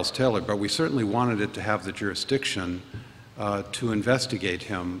of Charles Taylor. But we certainly wanted it to have the jurisdiction to investigate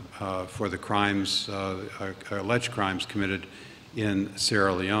him for the crimes, alleged crimes committed in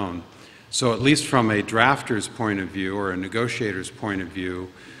Sierra Leone. So at least from a drafter's point of view or a negotiator's point of view,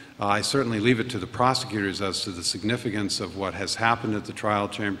 I certainly leave it to the prosecutors as to the significance of what has happened at the trial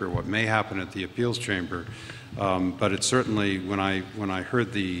chamber, what may happen at the appeals chamber. But it certainly, when I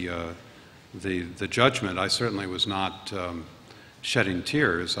heard the judgment, I certainly was not shedding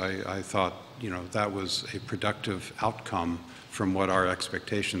tears. I thought, that was a productive outcome from what our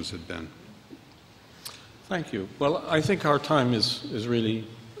expectations had been. Thank you. Well, I think our time is really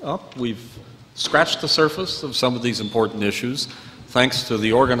up. We've scratched the surface of some of these important issues. Thanks to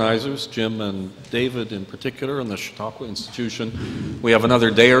the organizers, Jim and David in particular, and the Chautauqua Institution. We have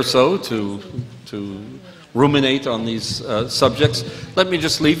another day or so to ruminate on these subjects. Let me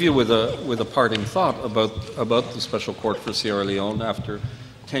just leave you with a parting thought about the Special Court for Sierra Leone after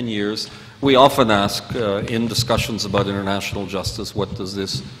 10 years. We often ask in discussions about international justice, what does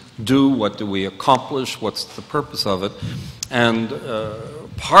this do? What do we accomplish? What's the purpose of it? And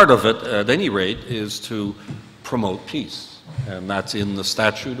part of it, at any rate, is to promote peace. And that's in the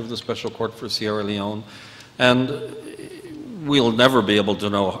statute of the Special Court for Sierra Leone. And we'll never be able to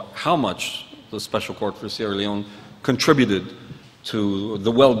know how much the Special Court for Sierra Leone contributed to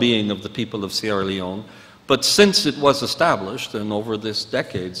the well-being of the people of Sierra Leone. But since it was established, and over this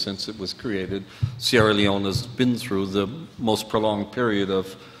decade since it was created, Sierra Leone has been through the most prolonged period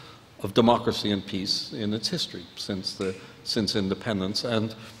of democracy and peace in its history since independence.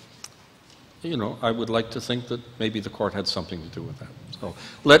 And I would like to think that maybe the court had something to do with that. So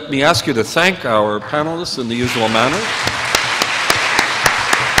let me ask you to thank our panelists in the usual manner.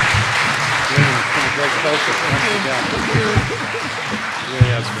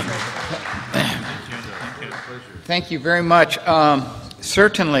 Thank you very much.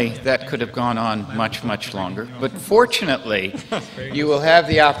 Certainly, that could have gone on much, much longer. But fortunately, you will have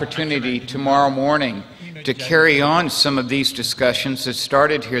the opportunity tomorrow morning to carry on some of these discussions that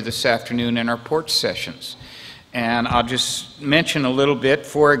started here this afternoon in our porch sessions. And I'll just mention a little bit.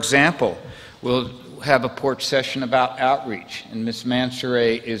 For example, we'll have a porch session about outreach, and Ms.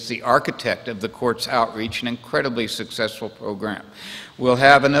 Mansoure is the architect of the court's outreach, an incredibly successful program. We'll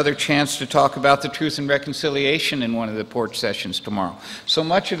have another chance to talk about the Truth and Reconciliation in one of the porch sessions tomorrow. So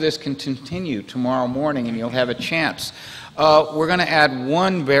much of this can continue tomorrow morning, and you'll have a chance. We're going to add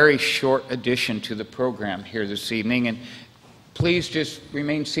one very short addition to the program here this evening, and please just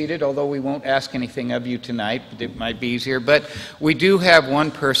remain seated, although we won't ask anything of you tonight, but it might be easier. But we do have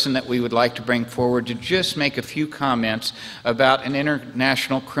one person that we would like to bring forward to just make a few comments about an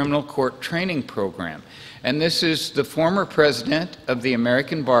international criminal court training program. And this is the former president of the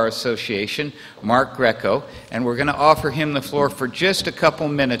American Bar Association, Mark Greco, and we're going to offer him the floor for just a couple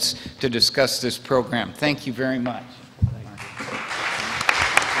minutes to discuss this program. Thank you very much.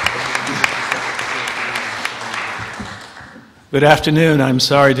 Good afternoon. I'm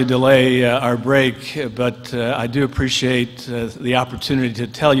sorry to delay our break, but I do appreciate the opportunity to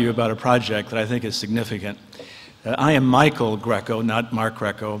tell you about a project that I think is significant. I am Michael Greco, not Mark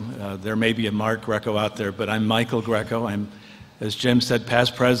Greco. There may be a Mark Greco out there, but I'm Michael Greco. I'm, as Jim said,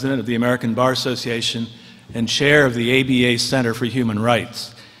 past president of the American Bar Association and chair of the ABA Center for Human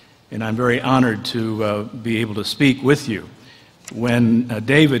Rights. And I'm very honored to be able to speak with you. When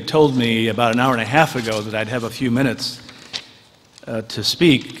David told me about an hour and a half ago that I'd have a few minutes to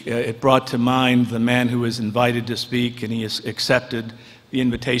speak, it brought to mind the man who was invited to speak, and he accepted the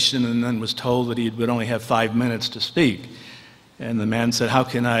invitation and then was told that he would only have 5 minutes to speak. And the man said, "How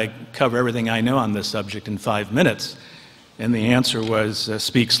can I cover everything I know on this subject in 5 minutes?" And the answer was,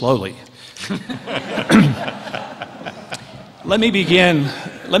 "Speak slowly." Let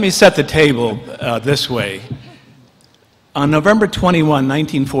me set the table this way. On November 21,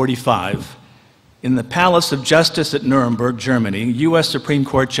 1945, in the Palace of Justice at Nuremberg, Germany, U.S. Supreme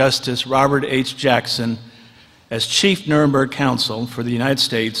Court Justice Robert H. Jackson, as Chief Nuremberg Counsel for the United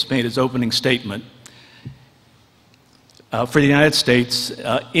States, made his opening statement for the United States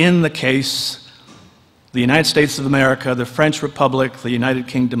in the case, the United States of America, the French Republic, the United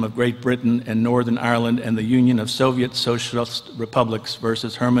Kingdom of Great Britain and Northern Ireland, and the Union of Soviet Socialist Republics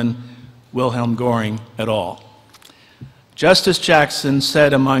versus Hermann Wilhelm Göring et al. Justice Jackson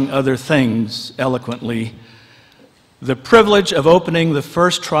said, among other things, eloquently, "The privilege of opening the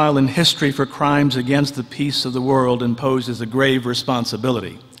first trial in history for crimes against the peace of the world imposes a grave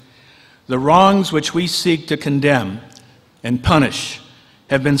responsibility. The wrongs which we seek to condemn and punish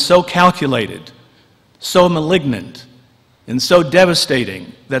have been so calculated, so malignant, and so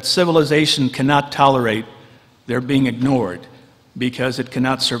devastating that civilization cannot tolerate their being ignored because it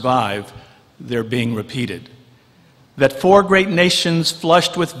cannot survive their being repeated. That 4 great nations,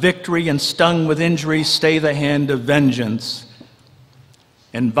 flushed with victory and stung with injury, stay the hand of vengeance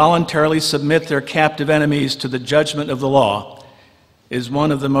and voluntarily submit their captive enemies to the judgment of the law is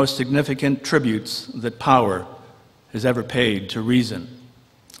one of the most significant tributes that power has ever paid to reason.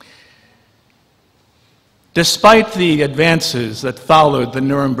 Despite the advances that followed the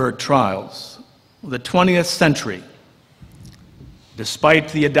Nuremberg trials, the 20th century, despite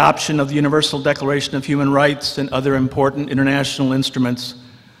the adoption of the Universal Declaration of Human Rights and other important international instruments,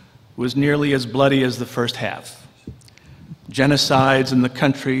 was nearly as bloody as the first half. Genocides in the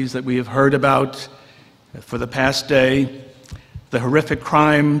countries that we have heard about for the past day, the horrific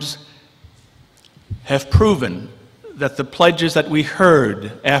crimes have proven that the pledges that we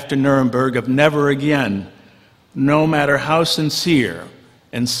heard after Nuremberg of never again, no matter how sincere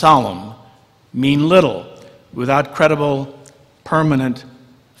and solemn, mean little without credible, permanent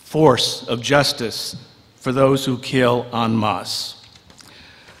force of justice for those who kill en masse.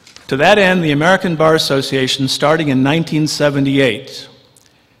 To that end, the American Bar Association, starting in 1978,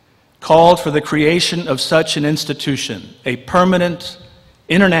 called for the creation of such an institution, a permanent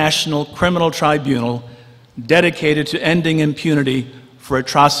international criminal tribunal dedicated to ending impunity for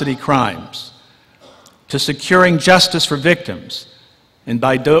atrocity crimes, to securing justice for victims, and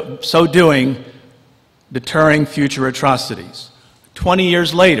by so doing, deterring future atrocities. 20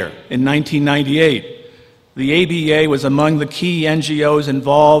 years later, in 1998, the ABA was among the key NGOs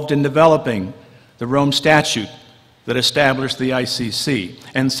involved in developing the Rome Statute that established the ICC.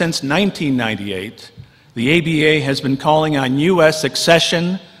 And since 1998, the ABA has been calling on U.S.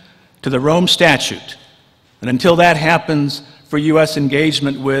 accession to the Rome Statute. And until that happens, for U.S.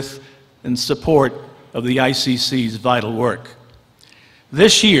 engagement with and support of the ICC's vital work.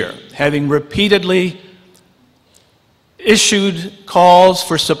 This year, having repeatedly issued calls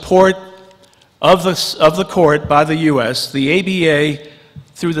for support of the court by the U.S., the ABA,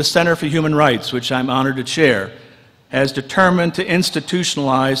 through the Center for Human Rights, which I'm honored to chair, has determined to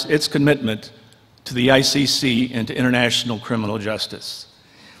institutionalize its commitment to the ICC and to international criminal justice.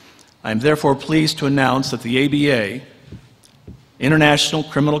 I am therefore pleased to announce that the ABA, International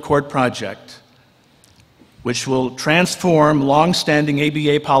Criminal Court Project, which will transform long-standing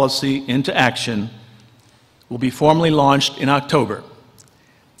ABA policy into action, will be formally launched in October.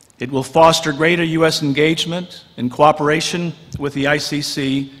 It will foster greater U.S. engagement and cooperation with the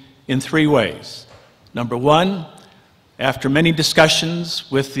ICC in 3 ways. Number one, after many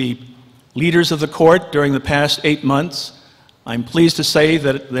discussions with the leaders of the court during the past 8 months, I'm pleased to say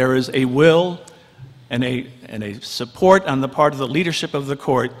that there is a will and a support on the part of the leadership of the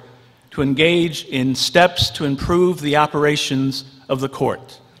court to engage in steps to improve the operations of the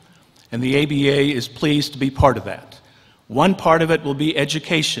court. And the ABA is pleased to be part of that. One part of it will be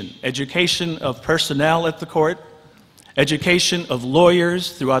education, education of personnel at the court, education of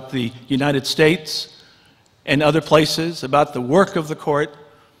lawyers throughout the United States and other places about the work of the court,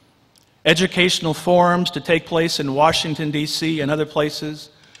 educational forums to take place in Washington, D.C. and other places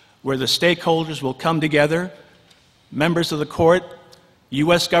where the stakeholders will come together, members of the court,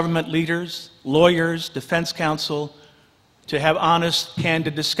 U.S. government leaders, lawyers, defense counsel, to have honest,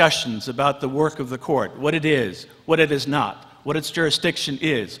 candid discussions about the work of the court, what it is not, what its jurisdiction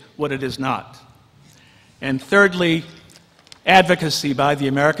is, what it is not. And thirdly, advocacy by the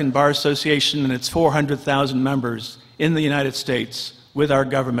American Bar Association and its 400,000 members in the United States with our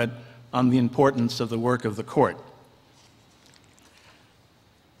government on the importance of the work of the court.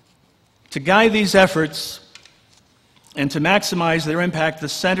 To guide these efforts and to maximize their impact, the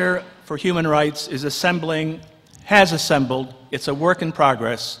Center for Human Rights has assembled, it's a work in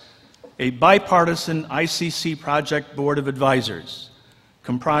progress, a bipartisan ICC Project Board of Advisors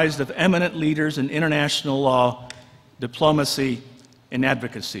comprised of eminent leaders in international law, diplomacy, and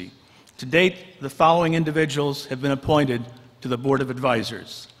advocacy. To date, the following individuals have been appointed to the Board of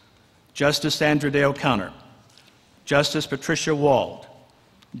Advisors: Justice Sandra Day O'Connor, Justice Patricia Wald,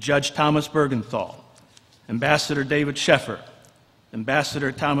 Judge Thomas Bergenthal, Ambassador David Sheffer,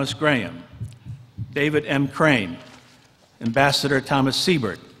 Ambassador Thomas Graham, David M. Crane, Ambassador Thomas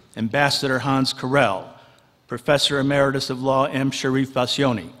Siebert, Ambassador Hans Corell, Professor Emeritus of Law M. Sharif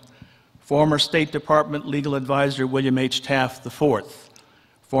Bassioni, former State Department Legal Advisor William H. Taft IV,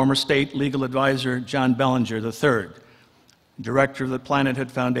 former State Legal Advisor John Bellinger III, Director of the Planet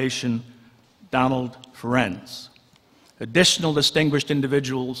Hood Foundation Donald Ferenz. Additional distinguished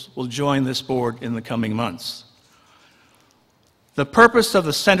individuals will join this board in the coming months. The purpose of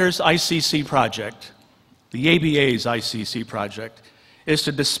the Center's ICC project, the ABA's ICC project, is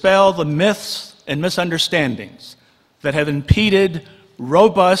to dispel the myths and misunderstandings that have impeded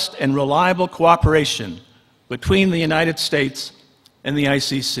robust and reliable cooperation between the United States and the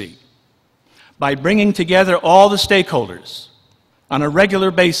ICC. By bringing together all the stakeholders on a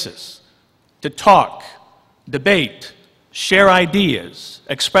regular basis to talk, debate, share ideas,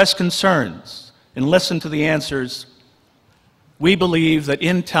 express concerns, and listen to the answers, we believe that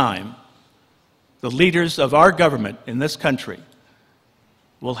in time, the leaders of our government in this country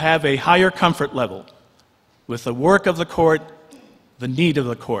will have a higher comfort level with the work of the court, the need of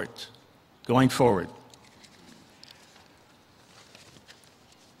the court going forward.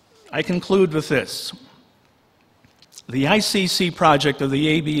 I conclude with this. The ICC project of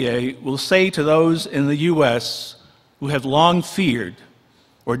the ABA will say to those in the U.S. who have long feared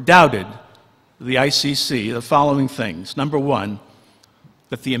or doubted the ICC the following things. Number one,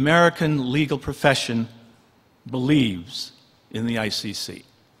 that the American legal profession believes in the ICC,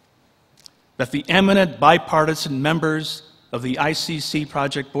 that the eminent bipartisan members of the ICC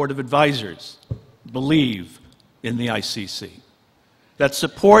Project Board of Advisors believe in the ICC, that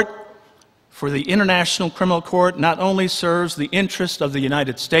support for the International Criminal Court not only serves the interest of the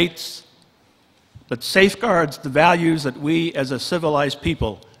United States, but safeguards the values that we as a civilized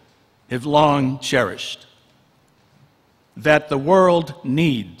people have long cherished, that the world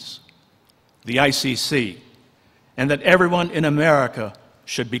needs the ICC, and that everyone in America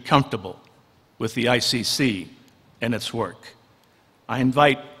should be comfortable with the ICC and its work. I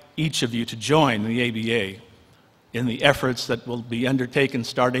invite each of you to join the ABA in the efforts that will be undertaken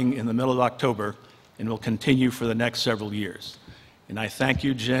starting in the middle of October and will continue for the next several years. And I thank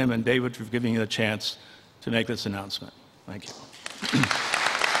you, Jim and David, for giving me the chance to make this announcement. Thank you.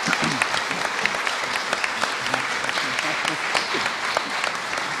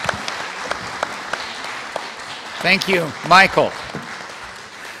 Thank you, Michael.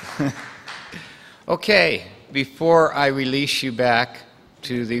 Okay, before I release you back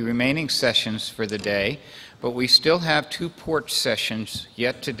to the remaining sessions for the day, but we still have 2 porch sessions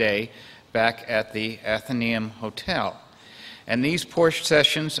yet today back at the Athenaeum Hotel. And these porch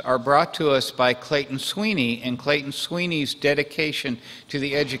sessions are brought to us by Clayton Sweeney and Clayton Sweeney's dedication to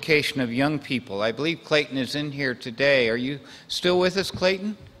the education of young people. I believe Clayton is in here today. Are you still with us,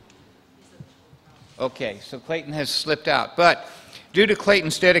 Clayton? Okay, so Clayton has slipped out. But due to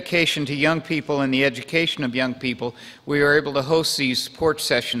Clayton's dedication to young people and the education of young people, we are able to host these porch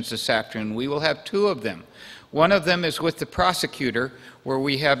sessions this afternoon. We will have 2 of them. One of them is with the prosecutor, where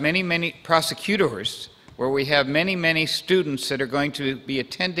we have many prosecutors, where we have many students that are going to be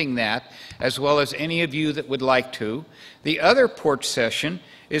attending that, as well as any of you that would like to. The other porch session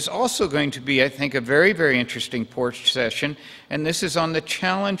is also going to be, I think, a very interesting porch session, and this is on the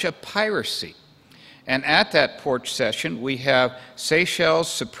challenge of piracy. And at that porch session, we have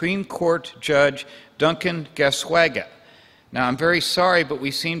Seychelles Supreme Court Judge Duncan Gaswaga. Now, I'm very sorry, but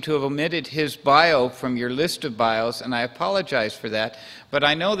we seem to have omitted his bio from your list of bios, and I apologize for that. But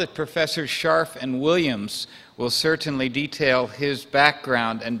I know that Professors Scharf and Williams will certainly detail his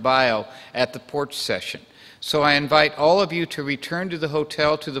background and bio at the porch session. So I invite all of you to return to the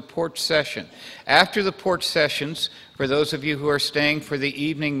hotel to the porch session. After the porch sessions, for those of you who are staying for the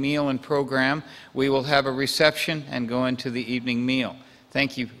evening meal and program, we will have a reception and go into the evening meal.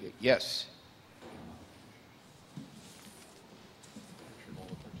 Thank you. Yes.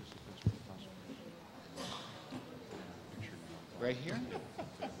 Right here?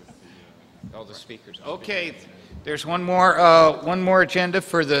 All the speakers. Okay, there's one more agenda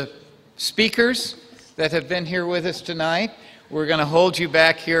for the speakers that have been here with us tonight. We're going to hold you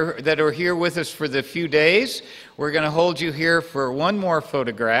back here that are here with us for the few days. We're going to hold you here for one more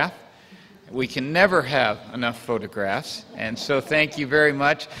photograph. We can never have enough photographs, and so thank you very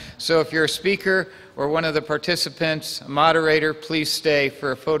much. So if you're a speaker or one of the participants, a moderator, please stay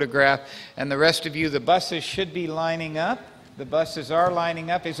for a photograph. And the rest of you, the buses should be lining up. The buses are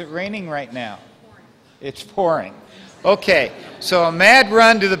lining up. Is it raining right now? It's pouring. Okay, so a mad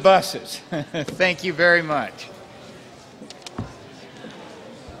run to the buses. Thank you very much.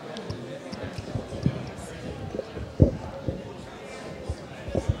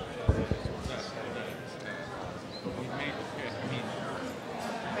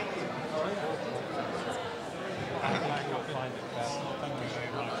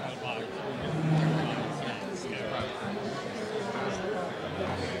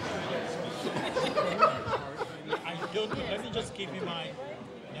 Let me just give you my,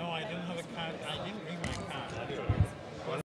 no, I don't have a card. I didn't bring